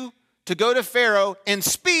choose you to go to Pharaoh and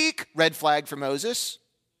speak, red flag for Moses.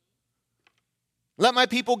 Let my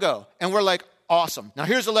people go. And we're like, awesome. Now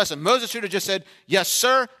here's the lesson. Moses should have just said, yes,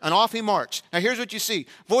 sir, and off he marched. Now here's what you see.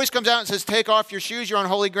 Voice comes out and says, take off your shoes, you're on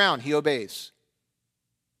holy ground. He obeys.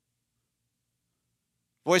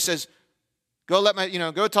 Voice says,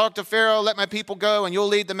 go talk to Pharaoh, let my people go, and you'll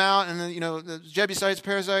lead them out. And then, the Jebusites,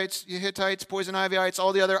 Perizzites, Hittites, poison ivyites,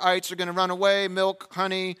 all the other ites are going to run away, milk,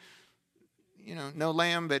 honey, no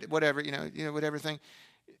lamb, but whatever, whatever thing.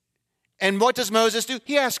 And what does Moses do?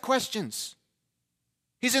 He asks questions.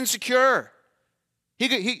 He's insecure.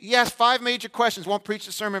 He asks 5 major questions. Won't preach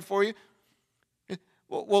the sermon for you.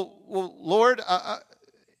 Well, Lord,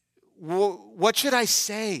 what should I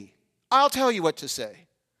say? I'll tell you what to say.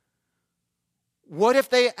 What if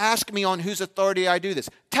they ask me on whose authority I do this?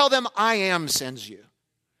 Tell them I am sends you.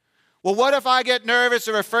 Well, what if I get nervous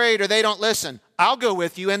or afraid or they don't listen? I'll go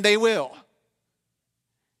with you and they will.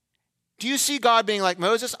 Do you see God being like,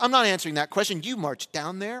 Moses, I'm not answering that question. You march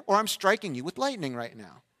down there or I'm striking you with lightning right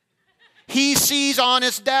now. He sees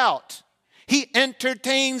honest doubt. He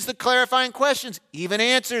entertains the clarifying questions, even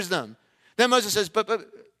answers them. Then Moses says, but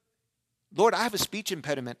Lord, I have a speech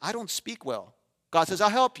impediment. I don't speak well. God says, I'll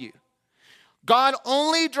help you. God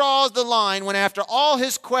only draws the line when after all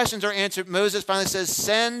his questions are answered, Moses finally says,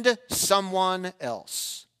 send someone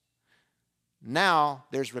else. Now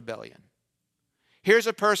there's rebellion. Here's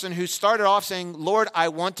a person who started off saying, Lord, I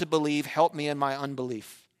want to believe, help me in my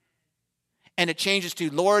unbelief. And it changes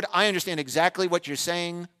to, Lord, I understand exactly what you're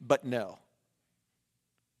saying, but no.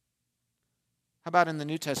 How about in the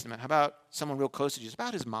New Testament? How about someone real close to Jesus?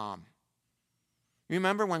 About his mom. You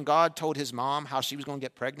remember when God told his mom how she was going to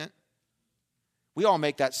get pregnant? We all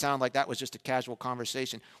make that sound like that was just a casual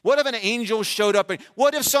conversation. What if an angel showed up?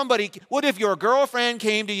 What if your girlfriend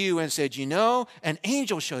came to you and said, an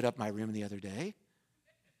angel showed up in my room the other day,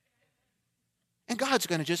 and God's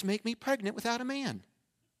going to just make me pregnant without a man?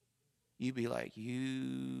 You'd be like,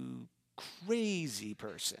 you crazy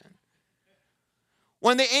person.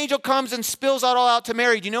 When the angel comes and spills it all out to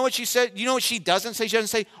Mary, do you know what she said? You know what she doesn't say? She doesn't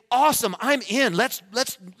say, awesome, I'm in. Let's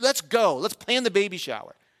go. Let's plan the baby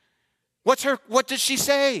shower. What does she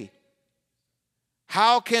say?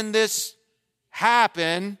 How can this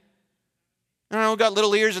happen? I don't know, we've got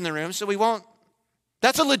little ears in the room, so we won't.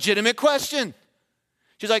 That's a legitimate question.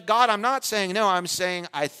 She's like, God, I'm not saying no. I'm saying,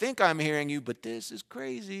 I think I'm hearing you, but this is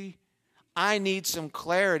crazy. I need some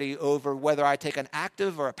clarity over whether I take an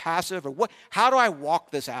active or a passive or what. How do I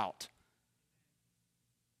walk this out?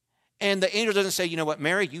 And the angel doesn't say, you know what,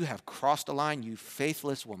 Mary, you have crossed the line, you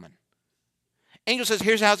faithless woman. Angel says,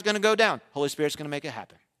 here's how it's going to go down. Holy Spirit's going to make it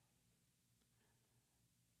happen.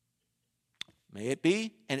 May it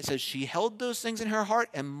be. And it says she held those things in her heart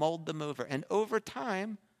and mulled them over. And over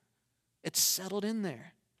time, it's settled in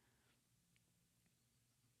there.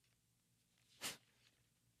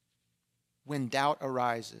 When doubt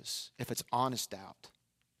arises, if it's honest doubt,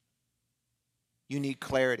 you need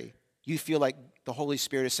clarity. You feel like the Holy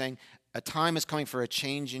Spirit is saying, a time is coming for a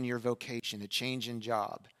change in your vocation, a change in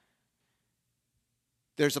job.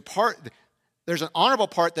 There's an honorable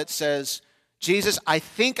part that says, Jesus, I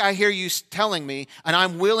think I hear you telling me, and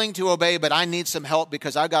I'm willing to obey, but I need some help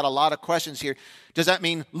because I've got a lot of questions here. Does that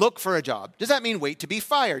mean look for a job? Does that mean wait to be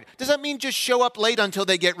fired? Does that mean just show up late until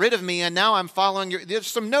they get rid of me and now I'm following there's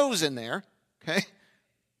some no's in there, okay?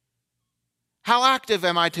 How active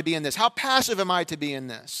am I to be in this? How passive am I to be in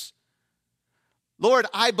this? Lord,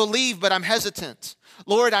 I believe, but I'm hesitant.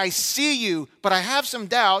 Lord, I see you, but I have some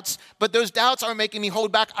doubts, but those doubts aren't making me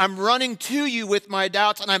hold back. I'm running to you with my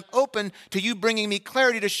doubts, and I'm open to you bringing me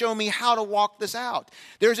clarity to show me how to walk this out.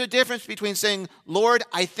 There's a difference between saying, Lord,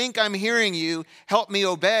 I think I'm hearing you, help me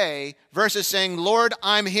obey, versus saying, Lord,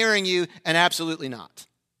 I'm hearing you, and absolutely not.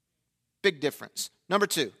 Big difference. Number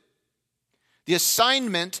 2. The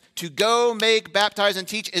assignment to go, make, baptize, and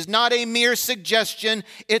teach is not a mere suggestion.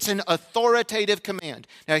 It's an authoritative command.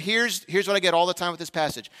 Now, here's what I get all the time with this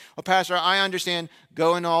passage. Well, Pastor, I understand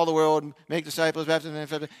go into all the world, make disciples,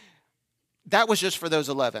 baptize. That was just for those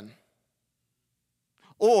 11.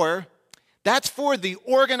 Or, that's for the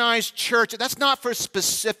organized church. That's not for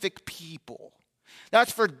specific people.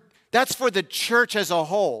 That's for the church as a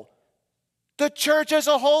whole. The church as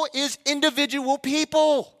a whole is individual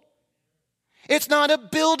people. It's not a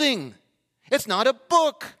building. It's not a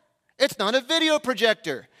book. It's not a video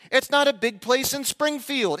projector. It's not a big place in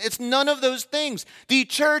Springfield. It's none of those things. The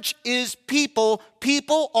church is people.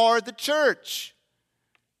 People are the church.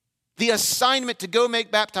 The assignment to go,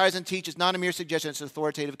 make, baptize, and teach is not a mere suggestion. It's an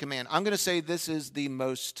authoritative command. I'm going to say this is the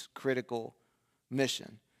most critical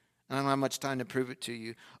mission. I don't have much time to prove it to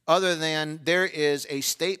you. Other than there is a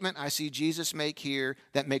statement I see Jesus make here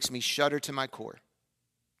that makes me shudder to my core.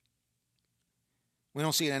 We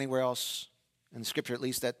don't see it anywhere else in the Scripture, at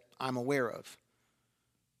least that I'm aware of.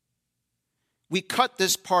 We cut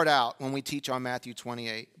this part out when we teach on Matthew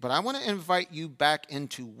 28, but I want to invite you back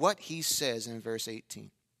into what he says in verse 18.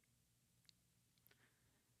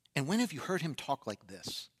 And when have you heard him talk like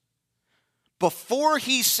this? Before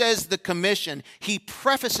he says the commission, he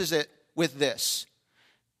prefaces it with this.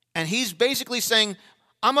 And he's basically saying,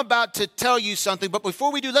 I'm about to tell you something, but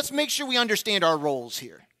before we do, let's make sure we understand our roles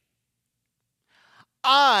here.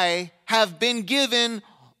 I have been given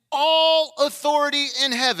all authority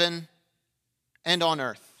in heaven and on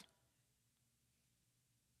earth.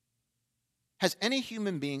 Has any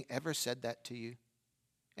human being ever said that to you?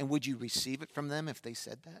 And would you receive it from them if they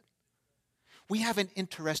said that? We have an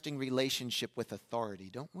interesting relationship with authority,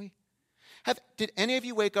 don't we? Did any of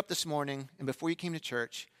you wake up this morning and before you came to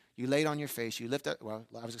church, you laid on your face, you lift up, well,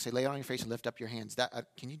 I was going to say lay on your face and lift up your hands.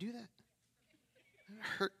 Can you do that? That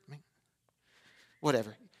hurt me.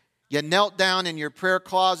 Whatever. You knelt down in your prayer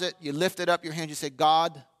closet, you lifted up your hand, you said,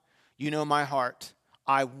 God, you know my heart.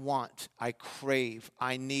 I crave,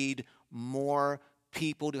 I need more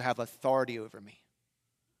people to have authority over me.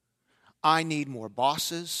 I need more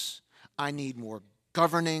bosses. I need more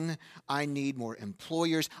governing. I need more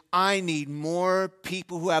employers. I need more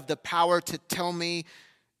people who have the power to tell me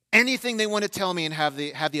anything they want to tell me and have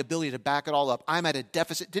the ability to back it all up. I'm at a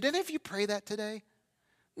deficit. Did any of you pray that today?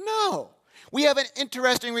 No. We have an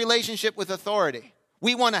interesting relationship with authority.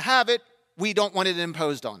 We want to have it. We don't want it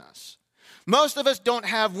imposed on us. Most of us don't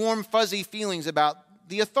have warm, fuzzy feelings about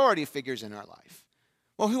the authority figures in our life.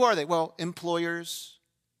 Well, who are they? Well, employers,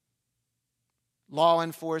 law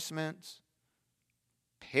enforcement,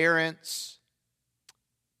 parents,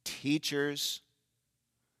 teachers,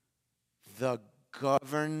 the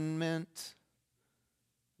government,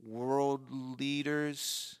 world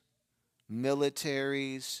leaders,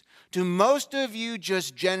 militaries. Do most of you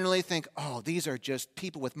just generally think, oh, these are just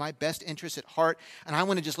people with my best interests at heart, and I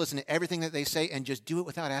want to just listen to everything that they say and just do it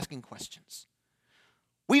without asking questions?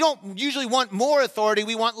 We don't usually want more authority,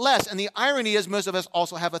 we want less. And the irony is most of us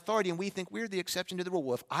also have authority, and we think we're the exception to the rule.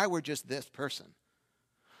 Well, if I were just this person,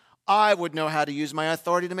 I would know how to use my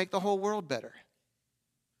authority to make the whole world better.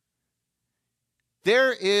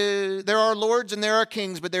 There are lords and there are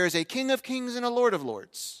kings, but there is a King of kings and a Lord of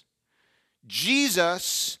lords.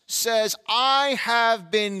 Jesus says, I have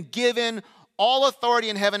been given all authority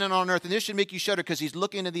in heaven and on earth. And this should make you shudder because he's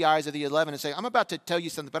looking into the eyes of the 11 and saying, I'm about to tell you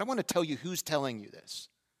something, but I want to tell you who's telling you this.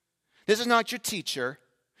 This is not your teacher.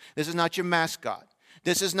 This is not your mascot.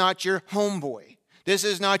 This is not your homeboy. This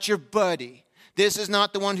is not your buddy. This is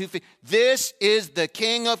not the one who... This is the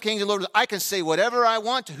King of kings and Lord of lords. I can say whatever I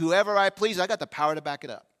want to whoever I please. I got the power to back it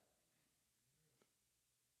up.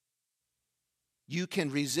 You can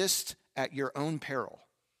resist at your own peril.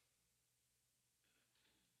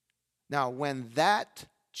 Now, when that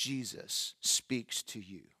Jesus speaks to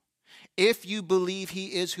you, if you believe he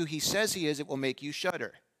is who he says he is, it will make you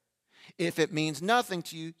shudder. If it means nothing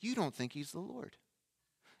to you, you don't think he's the Lord.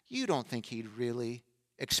 You don't think he'd really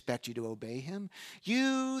expect you to obey him.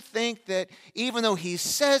 You think that even though he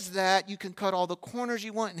says that, you can cut all the corners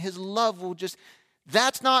you want and his love will just...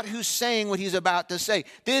 That's not who's saying what he's about to say.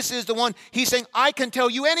 This is the one, he's saying, I can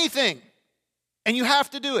tell you anything, and you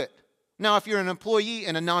have to do it. Now, if you're an employee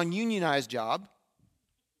in a non-unionized job,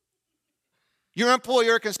 your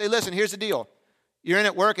employer can say, listen, here's the deal. You're in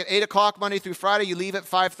at work at 8 o'clock Monday through Friday. You leave at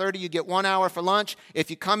 5:30. You get 1 hour for lunch.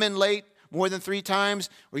 If you come in late more than 3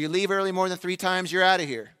 times or you leave early more than 3 times, you're out of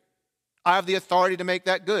here. I have the authority to make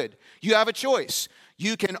that good. You have a choice.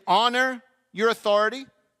 You can honor your authority.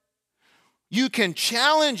 You can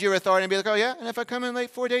challenge your authority and be like, oh yeah, and if I come in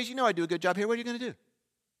late 4 days, you know I do a good job here. What are you going to do?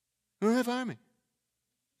 You're going to fire me.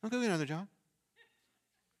 I'll go get another job.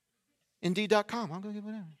 Indeed.com. I'll go get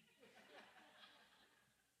whatever.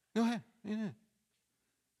 Go ahead. Yeah.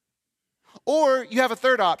 Or you have a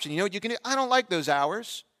third option. You know what you can do? I don't like those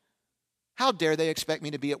hours. How dare they expect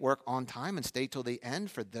me to be at work on time and stay till the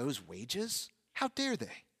end for those wages? How dare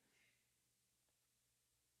they?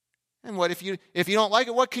 And what if you don't like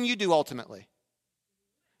it, what can you do ultimately?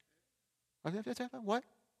 What?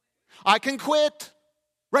 I can quit.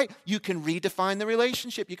 Right? You can redefine the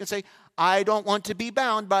relationship. You can say, I don't want to be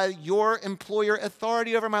bound by your employer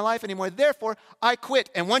authority over my life anymore. Therefore, I quit.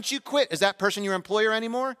 And once you quit, is that person your employer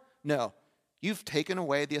anymore? No. You've taken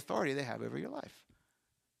away the authority they have over your life.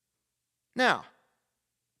 Now,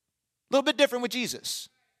 a little bit different with Jesus.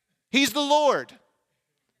 He's the Lord.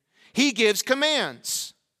 He gives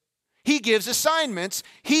commands. He gives assignments.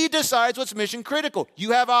 He decides what's mission critical.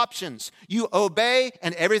 You have options. You obey,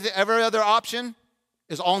 and every other option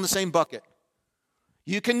is all in the same bucket.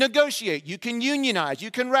 You can negotiate. You can unionize.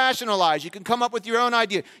 You can rationalize. You can come up with your own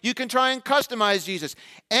idea. You can try and customize Jesus.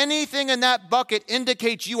 Anything in that bucket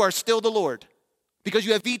indicates you are still the Lord because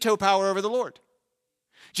you have veto power over the Lord.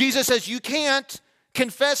 Jesus says you can't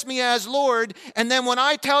confess me as Lord, and then when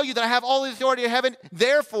I tell you that I have all the authority of heaven,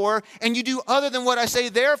 therefore, and you do other than what I say,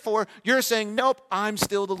 therefore, you're saying, nope, I'm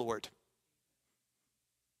still the Lord.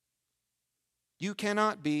 You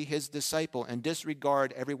cannot be his disciple and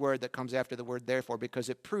disregard every word that comes after the word therefore because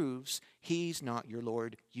it proves he's not your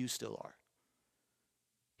Lord, you still are.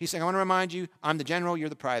 He's saying, I want to remind you, I'm the general, you're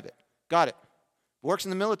the private. Got it. Works in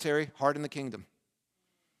the military, heart in the kingdom.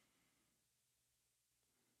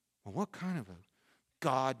 Well, what kind of a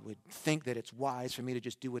God would think that it's wise for me to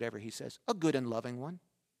just do whatever he says? A good and loving one.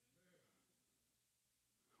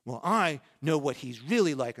 Well, I know what he's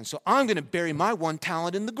really like, and so I'm going to bury my one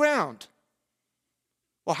talent in the ground.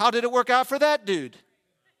 Well, how did it work out for that dude?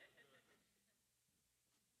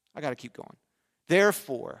 I got to keep going.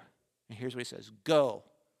 Therefore, and here's what he says, go.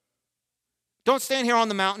 Don't stand here on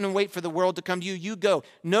the mountain and wait for the world to come to you. You go.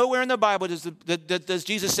 Nowhere in the Bible does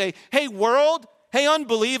Jesus say, hey, world, hey,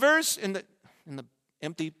 unbelievers, in the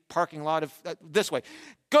empty parking lot of this way.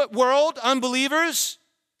 Go, world, unbelievers,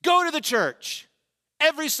 go to the church.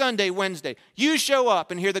 Every Sunday, Wednesday, you show up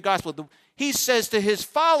and hear the gospel. He says to his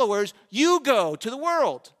followers, you go to the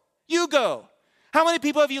world. You go. How many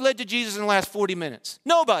people have you led to Jesus in the last 40 minutes?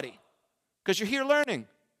 Nobody. because you're here learning.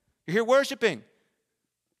 You're here worshiping.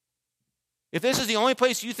 If this is the only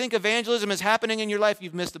place you think evangelism is happening in your life,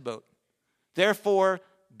 you've missed the boat. Therefore,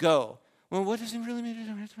 go. Well, what does it really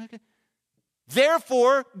mean?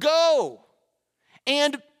 Therefore, go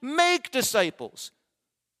and make disciples.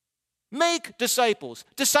 Make disciples.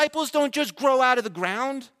 Disciples don't just grow out of the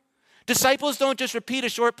ground. Disciples don't just repeat a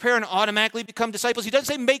short prayer and automatically become disciples. He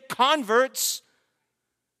doesn't say make converts.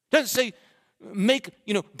 He doesn't say make,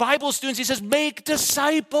 Bible students. He says make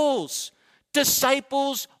disciples.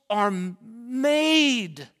 Disciples are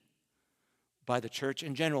made by the church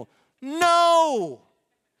in general. No.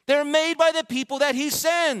 They're made by the people that he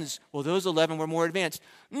sends. Well, those 11 were more advanced.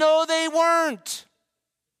 No, they weren't.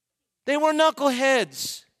 They were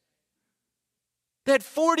knuckleheads. They had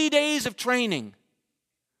 40 days of training.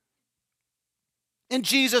 And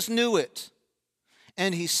Jesus knew it.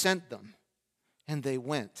 And he sent them. And they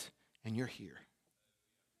went. And you're here.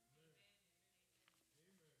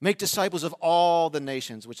 Make disciples of all the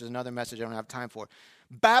nations, which is another message I don't have time for.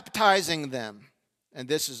 Baptizing them. And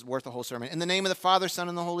this is worth a whole sermon. In the name of the Father, Son,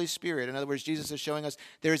 and the Holy Spirit. In other words, Jesus is showing us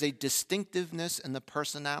there is a distinctiveness in the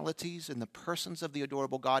personalities and the persons of the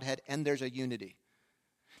adorable Godhead, and there's a unity.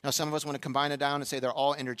 Now, some of us want to combine it down and say they're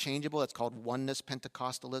all interchangeable. That's called oneness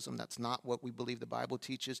Pentecostalism. That's not what we believe the Bible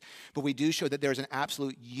teaches. But we do show that there's an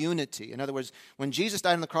absolute unity. In other words, when Jesus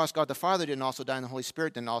died on the cross, God the Father didn't also die, and the Holy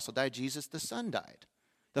Spirit didn't also die. Jesus the Son died.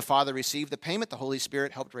 The Father received the payment. The Holy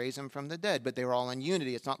Spirit helped raise him from the dead. But they were all in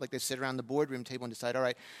unity. It's not like they sit around the boardroom table and decide, all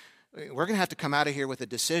right, we're going to have to come out of here with a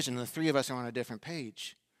decision, and the three of us are on a different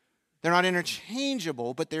page. They're not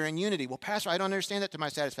interchangeable, but they're in unity. Well, Pastor, I don't understand that to my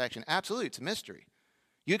satisfaction. Absolutely, it's a mystery.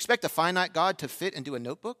 You expect a finite God to fit into a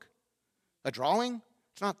notebook? A drawing?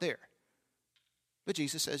 It's not there. But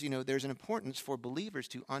Jesus says, there's an importance for believers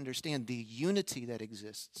to understand the unity that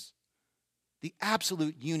exists. The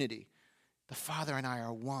absolute unity. The Father and I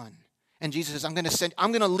are one. And Jesus says, I'm going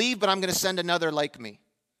to leave, but I'm going to send another like me.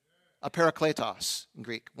 A parakletos in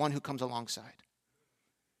Greek, one who comes alongside.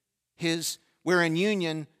 We're in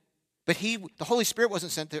union, but the Holy Spirit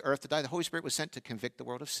wasn't sent to earth to die. The Holy Spirit was sent to convict the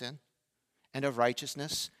world of sin and of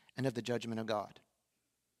righteousness and of the judgment of God.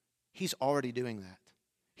 He's already doing that.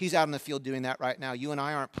 He's out in the field doing that right now. You and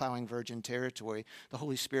I aren't plowing virgin territory. The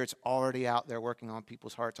Holy Spirit's already out there working on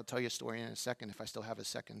people's hearts. I'll tell you a story in a second if I still have a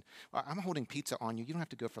second. I'm holding pizza on you. You don't have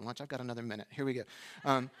to go for lunch. I've got another minute. Here we go.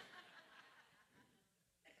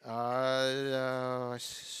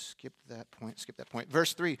 Skip that point.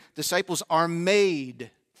 Verse 3, disciples are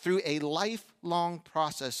made through a lifelong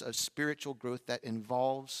process of spiritual growth that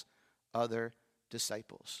involves other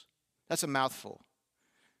disciples. That's a mouthful.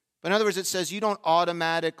 But in other words, it says you don't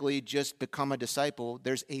automatically just become a disciple.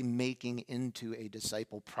 There's a making into a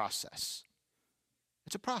disciple process.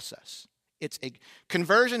 It's a process.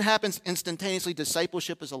 Conversion happens instantaneously.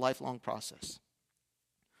 Discipleship is a lifelong process.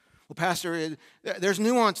 Well, Pastor, there's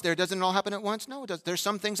nuance there. Doesn't it all happen at once? No, it does. There's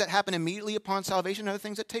some things that happen immediately upon salvation, other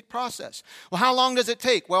things that take process. Well, how long does it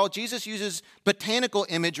take? Well, Jesus uses botanical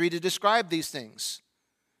imagery to describe these things.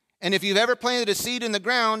 And if you've ever planted a seed in the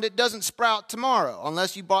ground, it doesn't sprout tomorrow.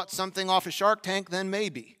 Unless you bought something off a Shark Tank, then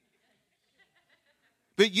maybe.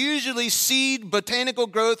 But usually botanical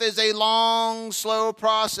growth is a long, slow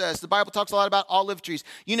process. The Bible talks a lot about olive trees.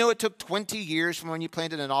 It took 20 years from when you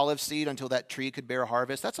planted an olive seed until that tree could bear a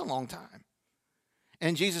harvest. That's a long time.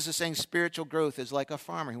 And Jesus is saying spiritual growth is like a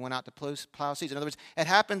farmer who went out to plow seeds. In other words, it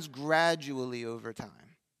happens gradually over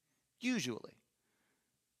time, usually.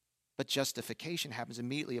 But justification happens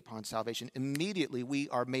immediately upon salvation. Immediately, we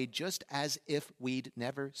are made just as if we'd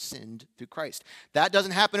never sinned through Christ. That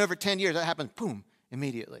doesn't happen over 10 years. That happens, boom,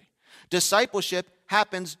 immediately. Discipleship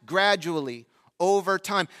happens gradually over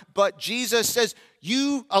time. But Jesus says,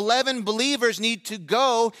 you 11 believers need to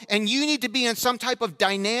go, and you need to be in some type of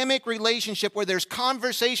dynamic relationship where there's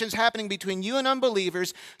conversations happening between you and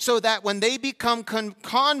unbelievers so that when they become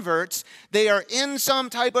converts, they are in some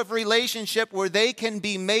type of relationship where they can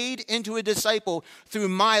be made into a disciple through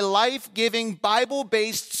my life-giving,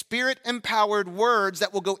 Bible-based, Spirit-empowered words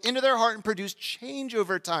that will go into their heart and produce change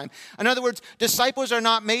over time. In other words, disciples are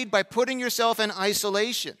not made by putting yourself in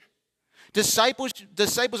isolation. Disciples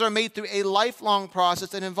are made through a lifelong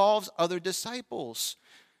process that involves other disciples.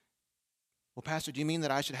 Well, Pastor, do you mean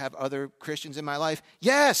that I should have other Christians in my life?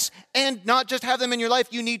 Yes, and not just have them in your life.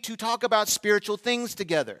 You need to talk about spiritual things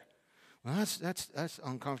together. Well, that's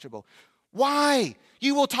uncomfortable. Why?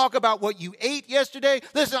 You will talk about what you ate yesterday.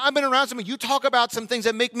 Listen, I've been around someone. You talk about some things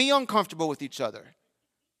that make me uncomfortable with each other.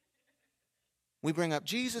 We bring up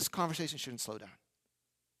Jesus, conversation shouldn't slow down.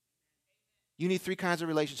 You need three kinds of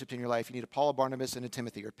relationships in your life. You need a Paul, a Barnabas, and a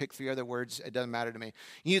Timothy, or pick three other words. It doesn't matter to me.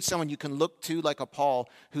 You need someone you can look to like a Paul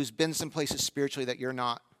who's been some places spiritually that you're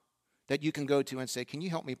not, that you can go to and say, can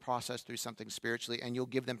you help me process through something spiritually? And you'll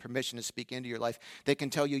give them permission to speak into your life. They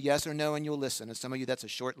can tell you yes or no, and you'll listen. And some of you, that's a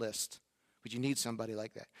short list. But you need somebody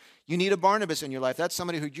like that. You need a Barnabas in your life. That's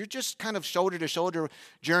somebody who you're just kind of shoulder to shoulder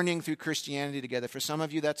journeying through Christianity together. For some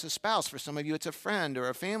of you, that's a spouse. For some of you, it's a friend or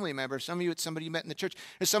a family member. Some of you, it's somebody you met in the church.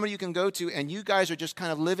 There's somebody you can go to, and you guys are just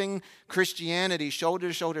kind of living Christianity shoulder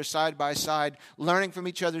to shoulder, side by side, learning from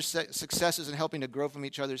each other's successes and helping to grow from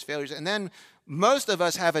each other's failures. And then most of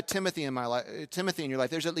us have a Timothy in your life.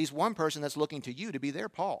 There's at least one person that's looking to you to be their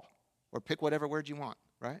Paul, or pick whatever word you want,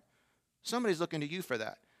 right? Somebody's looking to you for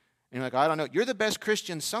that. And you're like, I don't know. You're the best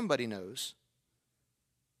Christian somebody knows.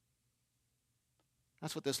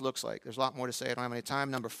 That's what this looks like. There's a lot more to say. I don't have any time.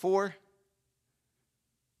 Number 4,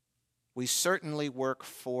 we certainly work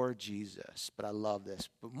for Jesus. But I love this.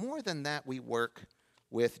 But more than that, we work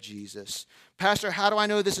with Jesus. Pastor, how do I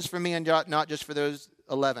know this is for me and not just for those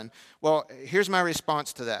 11? Well, here's my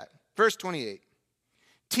response to that. Verse 28.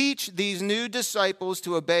 Teach these new disciples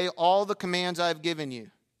to obey all the commands I've given you.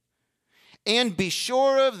 And be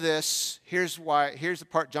sure of this, here's the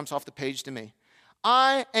part jumps off the page to me.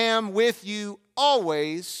 I am with you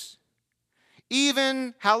always,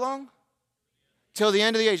 even, how long? Till the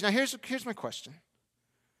end of the age. Now here's my question.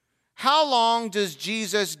 How long does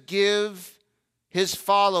Jesus give his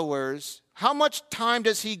followers, how much time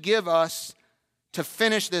does he give us to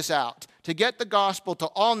finish this out? To get the gospel to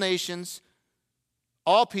all nations,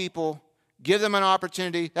 all people, give them an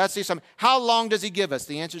opportunity. That's the assignment. How long does he give us?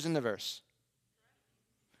 The answer's in the verse.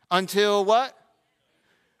 Until what?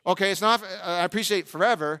 Okay, it's not, I appreciate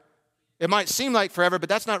forever. It might seem like forever, but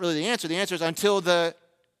that's not really the answer. The answer is until the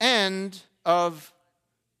end of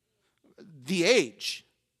the age.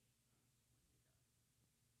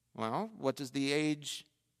 Well, what does the age,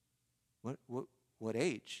 what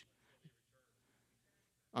age?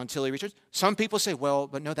 Until he returns. Some people say, well,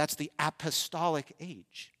 but no, that's the apostolic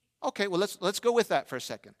age. Okay, well, let's go with that for a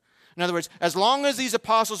second. In other words, as long as these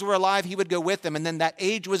apostles were alive, he would go with them, and then that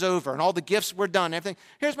age was over, and all the gifts were done, everything.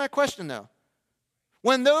 Here's my question, though.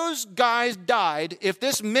 When those guys died, if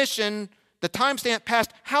this mission, the timestamp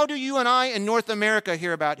passed, how do you and I in North America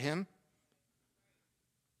hear about him?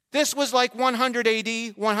 This was like 100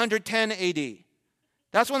 AD, 110 AD.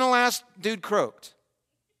 That's when the last dude croaked.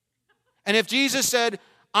 And if Jesus said,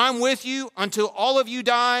 I'm with you until all of you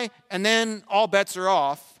die, and then all bets are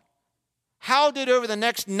off, how did over the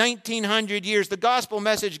next 1900 years the gospel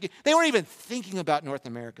message, they weren't even thinking about North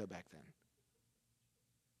America back then.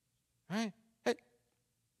 Right? Hey,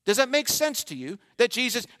 does that make sense to you that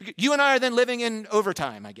Jesus, you and I are then living in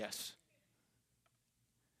overtime, I guess.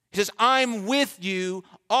 He says, I'm with you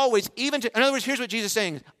always, even to, in other words, here's what Jesus is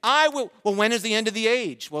saying. I will, well, when is the end of the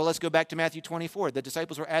age? Well, let's go back to Matthew 24. The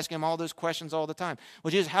disciples were asking him all those questions all the time. Well,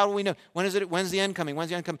 Jesus, how do we know? When's the end coming? When's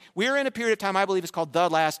the end coming? We're in a period of time, I believe, it's called the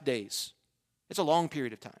last days. It's a long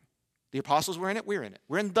period of time. The apostles were in it, we're in it.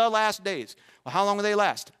 We're in the last days. Well, how long will they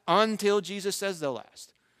last? Until Jesus says they'll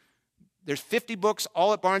last. There's 50 books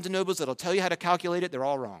all at Barnes & Noble's that'll tell you how to calculate it. They're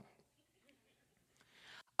all wrong.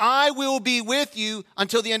 I will be with you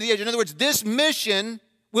until the end of the age. In other words, this mission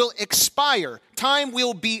will expire. Time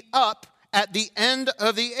will be up at the end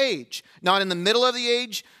of the age. Not in the middle of the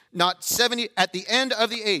age, not 70, at the end of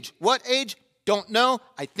the age. What age? Don't know.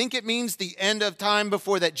 I think it means the end of time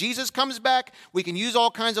before that Jesus comes back. We can use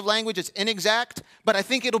all kinds of language. It's inexact, but I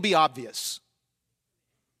think it'll be obvious.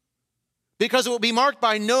 Because it will be marked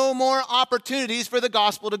by no more opportunities for the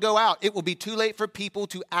gospel to go out. It will be too late for people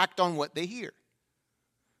to act on what they hear.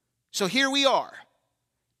 So here we are.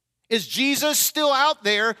 Is Jesus still out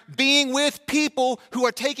there being with people who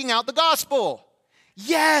are taking out the gospel?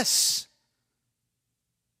 Yes.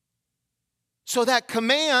 So that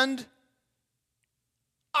command,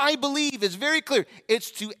 I believe, is very clear. It's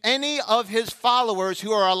to any of his followers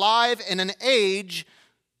who are alive in an age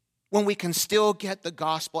when we can still get the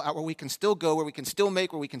gospel out, where we can still go, where we can still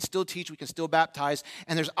make, where we can still teach, we can still baptize,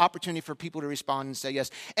 and there's opportunity for people to respond and say yes.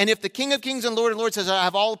 And if the King of Kings and Lord of Lords says, I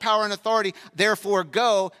have all power and authority, therefore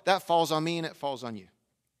go, that falls on me and it falls on you.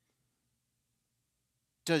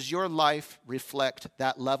 Does your life reflect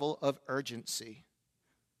that level of urgency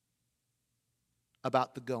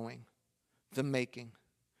about the going, the making,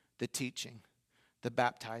 the teaching, the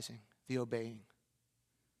baptizing, the obeying?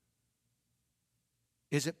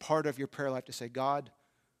 Is it part of your prayer life to say, God,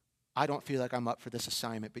 I don't feel like I'm up for this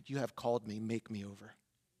assignment, but you have called me, make me over.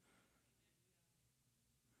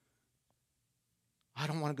 I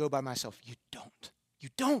don't want to go by myself. You don't. You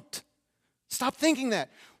don't. Stop thinking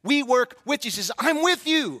that. We work with Jesus. I'm with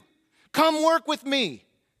you. Come work with me.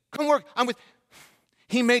 Come work.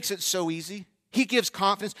 He makes it so easy. He gives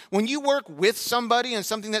confidence. When you work with somebody and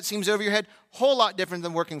something that seems over your head, whole lot different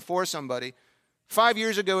than working for somebody. 6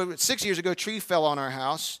 years ago, a tree fell on our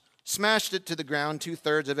house, smashed it to the ground,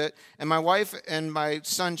 2/3 of it. And my wife and my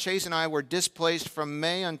son Chase and I were displaced from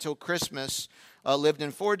May until Christmas, lived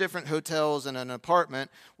in 4 different hotels and an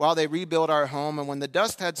apartment while they rebuilt our home. And when the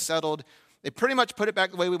dust had settled, they pretty much put it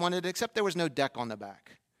back the way we wanted it, except there was no deck on the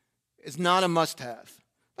back. It's not a must-have.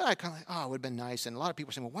 But I kind of like, it would have been nice. And a lot of people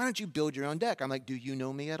are saying, well, why don't you build your own deck? I'm like, do you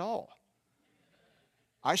know me at all?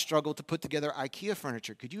 I struggle to put together IKEA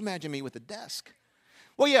furniture. Could you imagine me with a desk?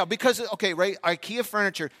 Well, yeah, because, okay, right, IKEA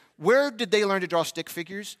furniture, where did they learn to draw stick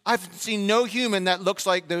figures? I've seen no human that looks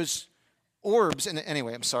like those orbs. And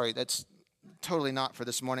anyway, I'm sorry, that's totally not for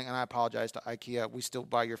this morning, and I apologize to IKEA. We still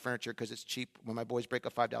buy your furniture because it's cheap. When my boys break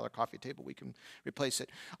a $5 coffee table, we can replace it.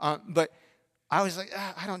 But I was like,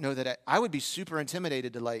 I don't know that I would be super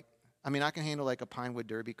intimidated to I can handle like a Pinewood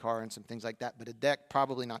Derby car and some things like that, but a deck,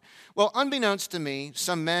 probably not. Well, unbeknownst to me,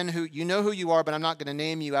 some men who, you know who you are, but I'm not going to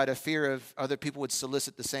name you out of fear of other people would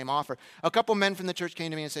solicit the same offer. A couple men from the church came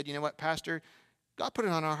to me and said, you know what, Pastor, God put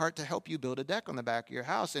it on our heart to help you build a deck on the back of your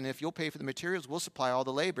house, and if you'll pay for the materials, we'll supply all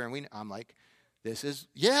the labor. And I'm like, this is,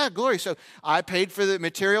 yeah, glory. So I paid for the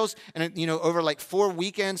materials, and over like 4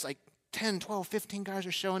 weekends, like 10, 12, 15 guys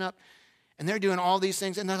are showing up, and they're doing all these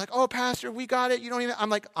things, and they're like, oh, Pastor, we got it. You don't even, I'm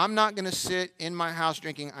like, I'm not going to sit in my house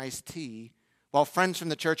drinking iced tea while friends from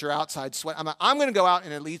the church are outside sweating. I'm like, I'm going to go out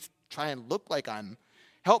and at least try and look like I'm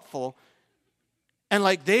helpful. And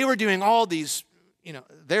like they were doing all these,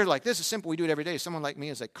 they're like, this is simple. We do it every day. Someone like me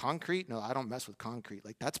is like, concrete? No, I don't mess with concrete.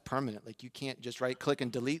 Like that's permanent. Like you can't just right click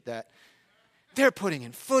and delete that. They're putting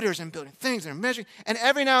in footers and building things and measuring. And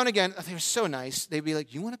every now and again, they were so nice. They'd be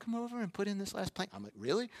like, you want to come over and put in this last plank? I'm like,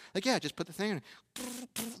 really? Like, yeah, just put the thing in.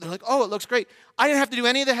 They're like, oh, it looks great. I didn't have to do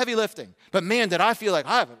any of the heavy lifting. But man, did I feel like,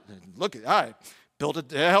 I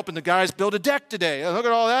helping the guys build a deck today. Look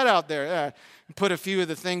at all that out there. Yeah. Put a few of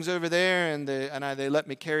the things over there, and they let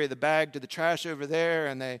me carry the bag to the trash over there,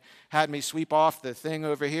 and they had me sweep off the thing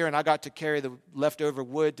over here, and I got to carry the leftover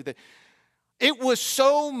wood to the... It was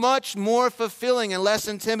so much more fulfilling and less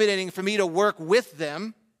intimidating for me to work with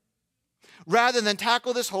them rather than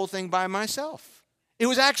tackle this whole thing by myself. It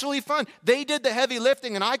was actually fun. They did the heavy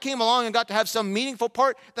lifting, and I came along and got to have some meaningful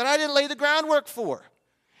part that I didn't lay the groundwork for.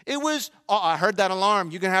 It was, I heard that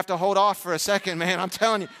alarm. You're going to have to hold off for a second, man. I'm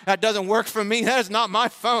telling you, that doesn't work for me. That is not my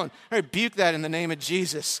phone. I rebuke that in the name of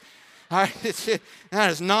Jesus. That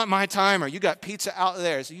is not my timer. You got pizza out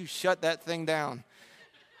there, so you shut that thing down.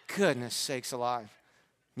 Goodness sakes alive.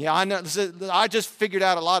 Yeah, I know. I just figured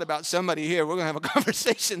out a lot about somebody here. We're going to have a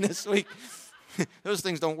conversation this week. Those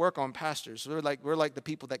things don't work on pastors. We're like the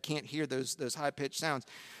people that can't hear those high-pitched sounds.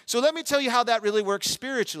 So let me tell you how that really works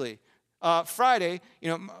spiritually. Friday,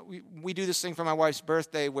 we do this thing for my wife's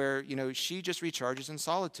birthday where, she just recharges in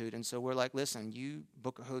solitude. And so we're like, listen, you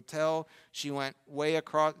book a hotel. She went way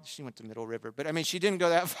across. She went to Middle River. But, she didn't go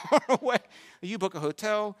that far away. You book a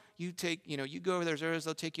hotel. You take, you go over there.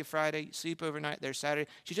 They'll take you Friday. Sleep overnight there Saturday.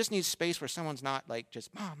 She just needs space where someone's not like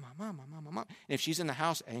just, mom. And if she's in the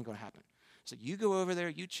house, it ain't going to happen. So you go over there,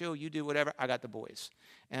 you chill, you do whatever. I got the boys.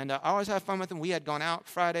 And I always have fun with them. We had gone out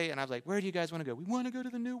Friday, and I was like, where do you guys want to go? We want to go to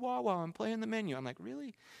the new Wawa and play in the menu. I'm like,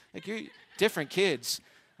 really? Like, you're different kids.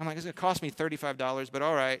 I'm like, it's going to cost me $35, but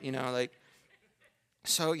all right,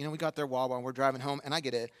 So, we got their Wawa, and we're driving home, and I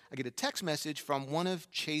get a text message from one of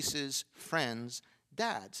Chase's friends'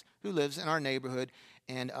 dads who lives in our neighborhood,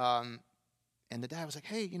 and the dad was like,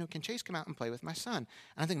 hey, can Chase come out and play with my son?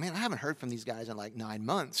 And I think, man, I haven't heard from these guys in like 9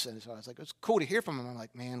 months. And so I was like, it's cool to hear from them. I'm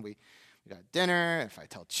like, man, we got dinner. If I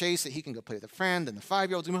tell Chase that he can go play with a friend, then the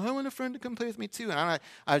 5-year-old's going, I want a friend to come play with me too. And I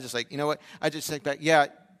was just like, you know what? I just think back, yeah,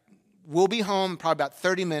 we'll be home probably about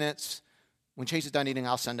 30 minutes. When Chase is done eating,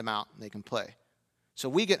 I'll send them out and they can play. So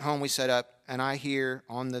we get home, we set up, and I hear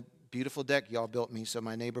on the beautiful deck y'all built me so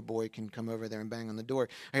my neighbor boy can come over there and bang on the door.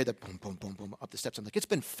 I hear the boom, boom, boom, boom up the steps. I'm like, it's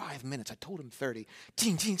been 5 minutes. I told him 30.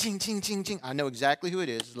 Ting, ting, ting, ting, ting, ting. I know exactly who it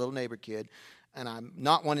is, a little neighbor kid. And I'm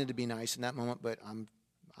not wanting to be nice in that moment, but I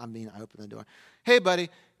open the door. Hey, buddy,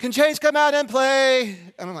 can Chase come out and play?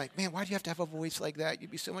 And I'm like, man, why do you have to have a voice like that? You'd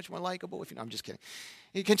be so much more likable if I'm just kidding.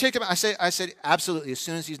 Can Chase come out? I said, absolutely. As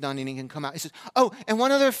soon as he's done eating, he can come out. He says, oh, and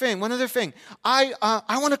one other thing. I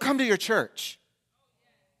want to come to your church.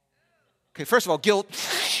 Okay, first of all, guilt.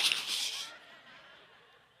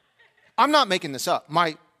 I'm not making this up.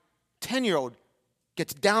 My 10-year-old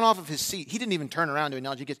gets down off of his seat. He didn't even turn around to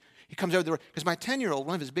acknowledge. He comes over the door, because my 10-year-old,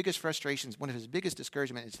 one of his biggest frustrations, one of his biggest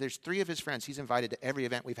discouragements is there's 3 of his friends he's invited to every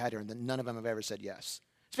event we've had here, and none of them have ever said yes.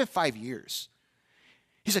 It's been 5 years.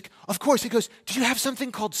 He's like, of course. He goes, did you have something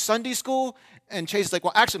called Sunday school? And Chase is like,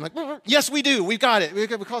 well, actually, I'm like, yes, we do. We've got it. We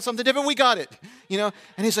call it something different. We got it. And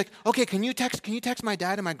he's like, okay, can you text my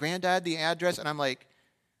dad and my granddad the address? And I'm like,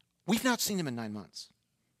 we've not seen him in 9 months.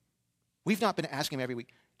 We've not been asking him every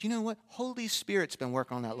week. Do you know what? Holy Spirit's been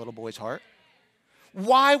working on that little boy's heart.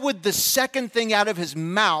 Why would the second thing out of his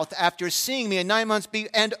mouth after seeing me in 9 months be,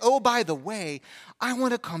 and oh, by the way, I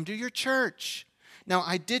want to come to your church? Now,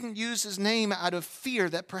 I didn't use his name out of fear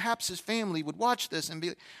that perhaps his family would watch this and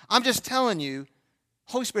be, I'm just telling you,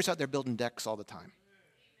 Holy Spirit's out there building decks all the time.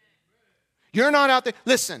 You're not out there.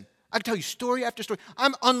 Listen, I can tell you story after story.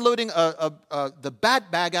 I'm unloading the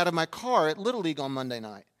bat bag out of my car at Little League on Monday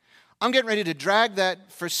night. I'm getting ready to drag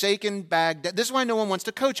that forsaken bag. This is why no one wants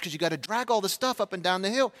to coach, because you got to drag all the stuff up and down the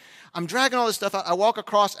hill. I'm dragging all this stuff out. I walk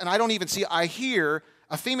across, and I don't even see. I hear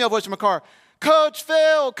a female voice in my car, Coach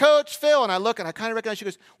Phil, Coach Phil. And I look, and I kind of recognize. She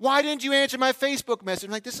goes, why didn't you answer my Facebook message?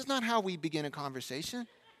 I'm like, this is not how we begin a conversation.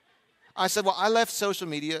 I said, well, I left social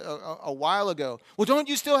media a while ago. Well, don't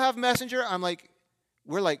you still have Messenger? I'm like,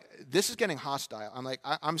 this is getting hostile. I'm like,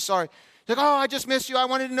 I'm sorry. She's like, oh, I just missed you. I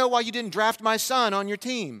wanted to know why you didn't draft my son on your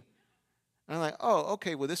team. And I'm like, oh,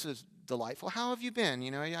 okay, well, this is delightful. How have you been?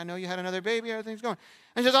 I know you had another baby. Everything's going.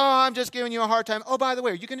 And she says, oh, I'm just giving you a hard time. Oh, by the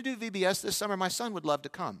way, are you going to do VBS this summer? My son would love to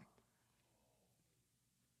come.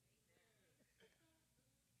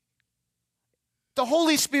 The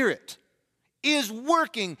Holy Spirit is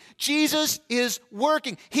working. Jesus is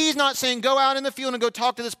working. He's not saying, go out in the field and go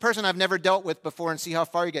talk to this person I've never dealt with before and see how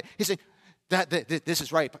far you get. He's saying, this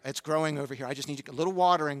is right. It's growing over here. I just need a little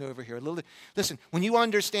watering over here. Listen, when you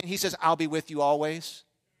understand, he says, I'll be with you always.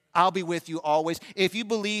 I'll be with you always. If you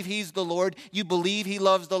believe he's the Lord, you believe he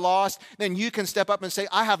loves the lost, then you can step up and say,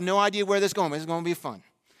 I have no idea where this is going, but this is going to be fun.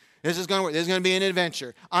 This is going to work. This is going to be an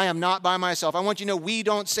adventure. I am not by myself. I want you to know we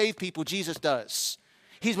don't save people. Jesus does.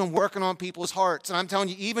 He's been working on people's hearts. And I'm telling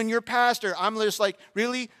you, even your pastor, I'm just like,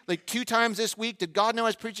 really? Like 2 times this week, did God know I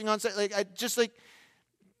was preaching on Sunday? I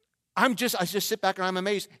just sit back and I'm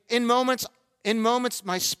amazed. In moments,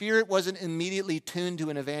 my spirit wasn't immediately tuned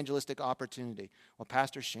to an evangelistic opportunity. Well,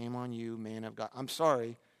 Pastor, shame on you, man of God. I'm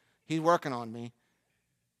sorry. He's working on me.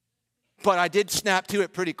 But I did snap to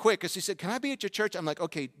it pretty quick because he said, can I be at your church? I'm like,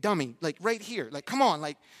 okay, dummy, like right here. Like, come on,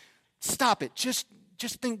 like, stop it. Just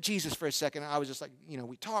think Jesus for a second. And I was just like,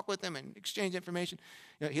 we talk with him and exchange information.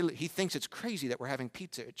 He thinks it's crazy that we're having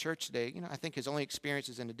pizza at church today. I think his only experience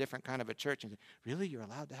is in a different kind of a church. And really, you're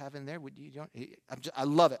allowed to have in there? I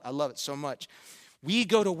love it. I love it so much. We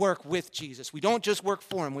go to work with Jesus. We don't just work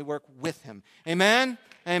for him. We work with him. Amen?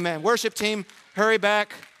 Amen. Worship team, hurry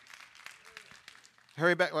back.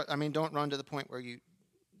 Hurry back. I mean, don't run to the point where you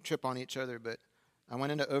trip on each other, but I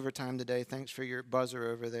went into overtime today. Thanks for your buzzer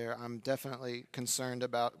over there. I'm definitely concerned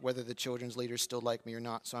about whether the children's leaders still like me or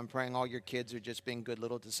not. So I'm praying all your kids are just being good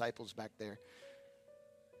little disciples back there.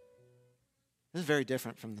 This is very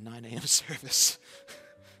different from the 9 a.m. service.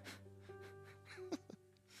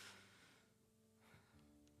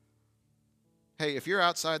 Hey, if you're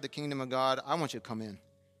outside the kingdom of God, I want you to come in.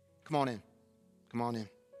 Come on in. Come on in.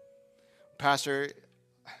 Pastor,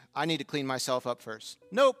 I need to clean myself up first.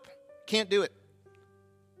 Nope, can't do it.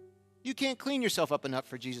 You can't clean yourself up enough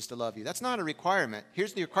for Jesus to love you. That's not a requirement.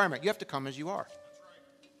 Here's the requirement. You have to come as you are.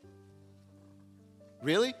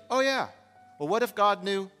 Really? Oh, yeah. Well, what if God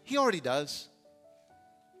knew? He already does.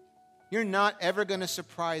 You're not ever going to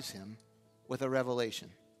surprise him with a revelation.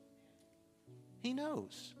 He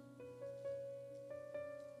knows.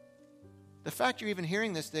 The fact you're even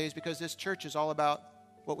hearing this today is because this church is all about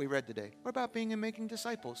what we read today. We're about being and making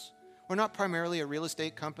disciples. We're not primarily a real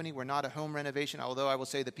estate company. We're not a home renovation, although I will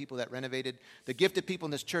say the people that renovated, the gifted people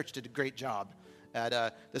in this church did a great job at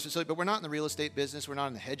this facility. But we're not in the real estate business. We're not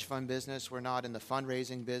in the hedge fund business. We're not in the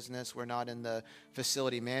fundraising business. We're not in the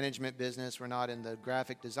facility management business. We're not in the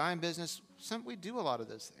graphic design business. We do a lot of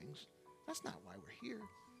those things. That's not why we're here.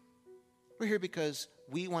 We're here because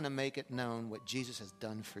we want to make it known what Jesus has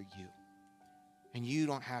done for you. And you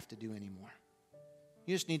don't have to do anymore.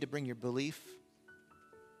 You just need to bring your belief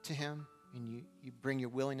to him, and you bring your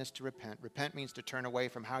willingness to repent. Repent means to turn away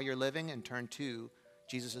from how you're living and turn to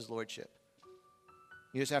Jesus' lordship.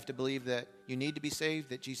 You just have to believe that you need to be saved,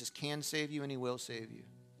 that Jesus can save you, and he will save you.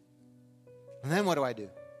 And then what do?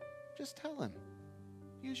 Just tell him.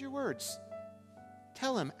 Use your words.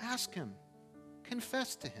 Tell him, ask him,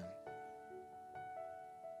 confess to him.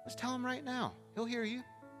 Just tell him right now. He'll hear you.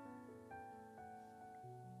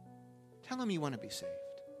 Tell him you want to be saved.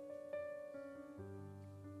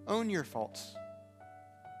 Own your faults.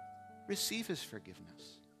 Receive his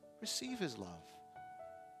forgiveness. Receive his love.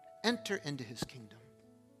 Enter into his kingdom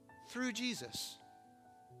through Jesus.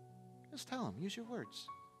 Just tell him. Use your words.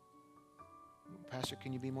 Pastor,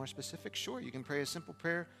 can you be more specific? Sure, you can pray a simple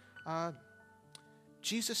prayer.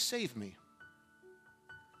 Jesus, save me.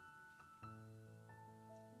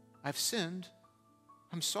 I've sinned.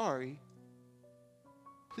 I'm sorry.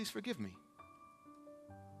 Please forgive me.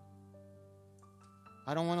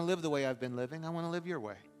 I don't want to live the way I've been living. I want to live your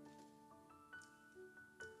way.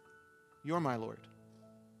 You're my Lord.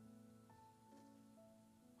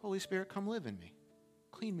 Holy Spirit, come live in me.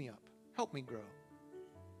 Clean me up. Help me grow.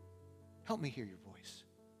 Help me hear your voice.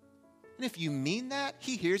 And if you mean that,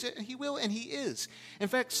 he hears it, and he will, and he is. In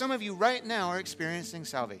fact, some of you right now are experiencing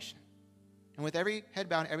salvation. And with every head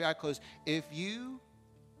bowed, every eye closed, if you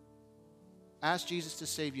ask Jesus to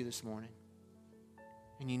save you this morning,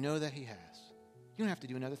 and you know that he has, you don't have to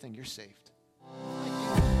do another thing. You're saved.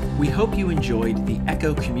 We hope you enjoyed the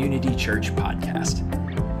Echo Community Church podcast.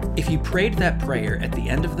 If you prayed that prayer at the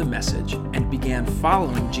end of the message and began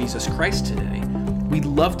following Jesus Christ today, we'd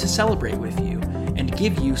love to celebrate with you and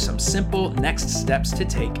give you some simple next steps to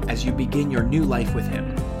take as you begin your new life with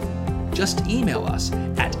him. Just email us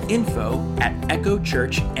at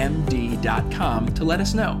info@echochurchmd.com to let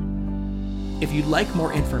us know. If you'd like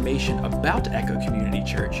more information about Echo Community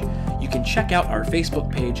Church, you can check out our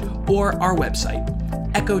Facebook page or our website,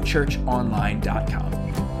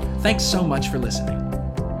 echochurchonline.com. Thanks so much for listening.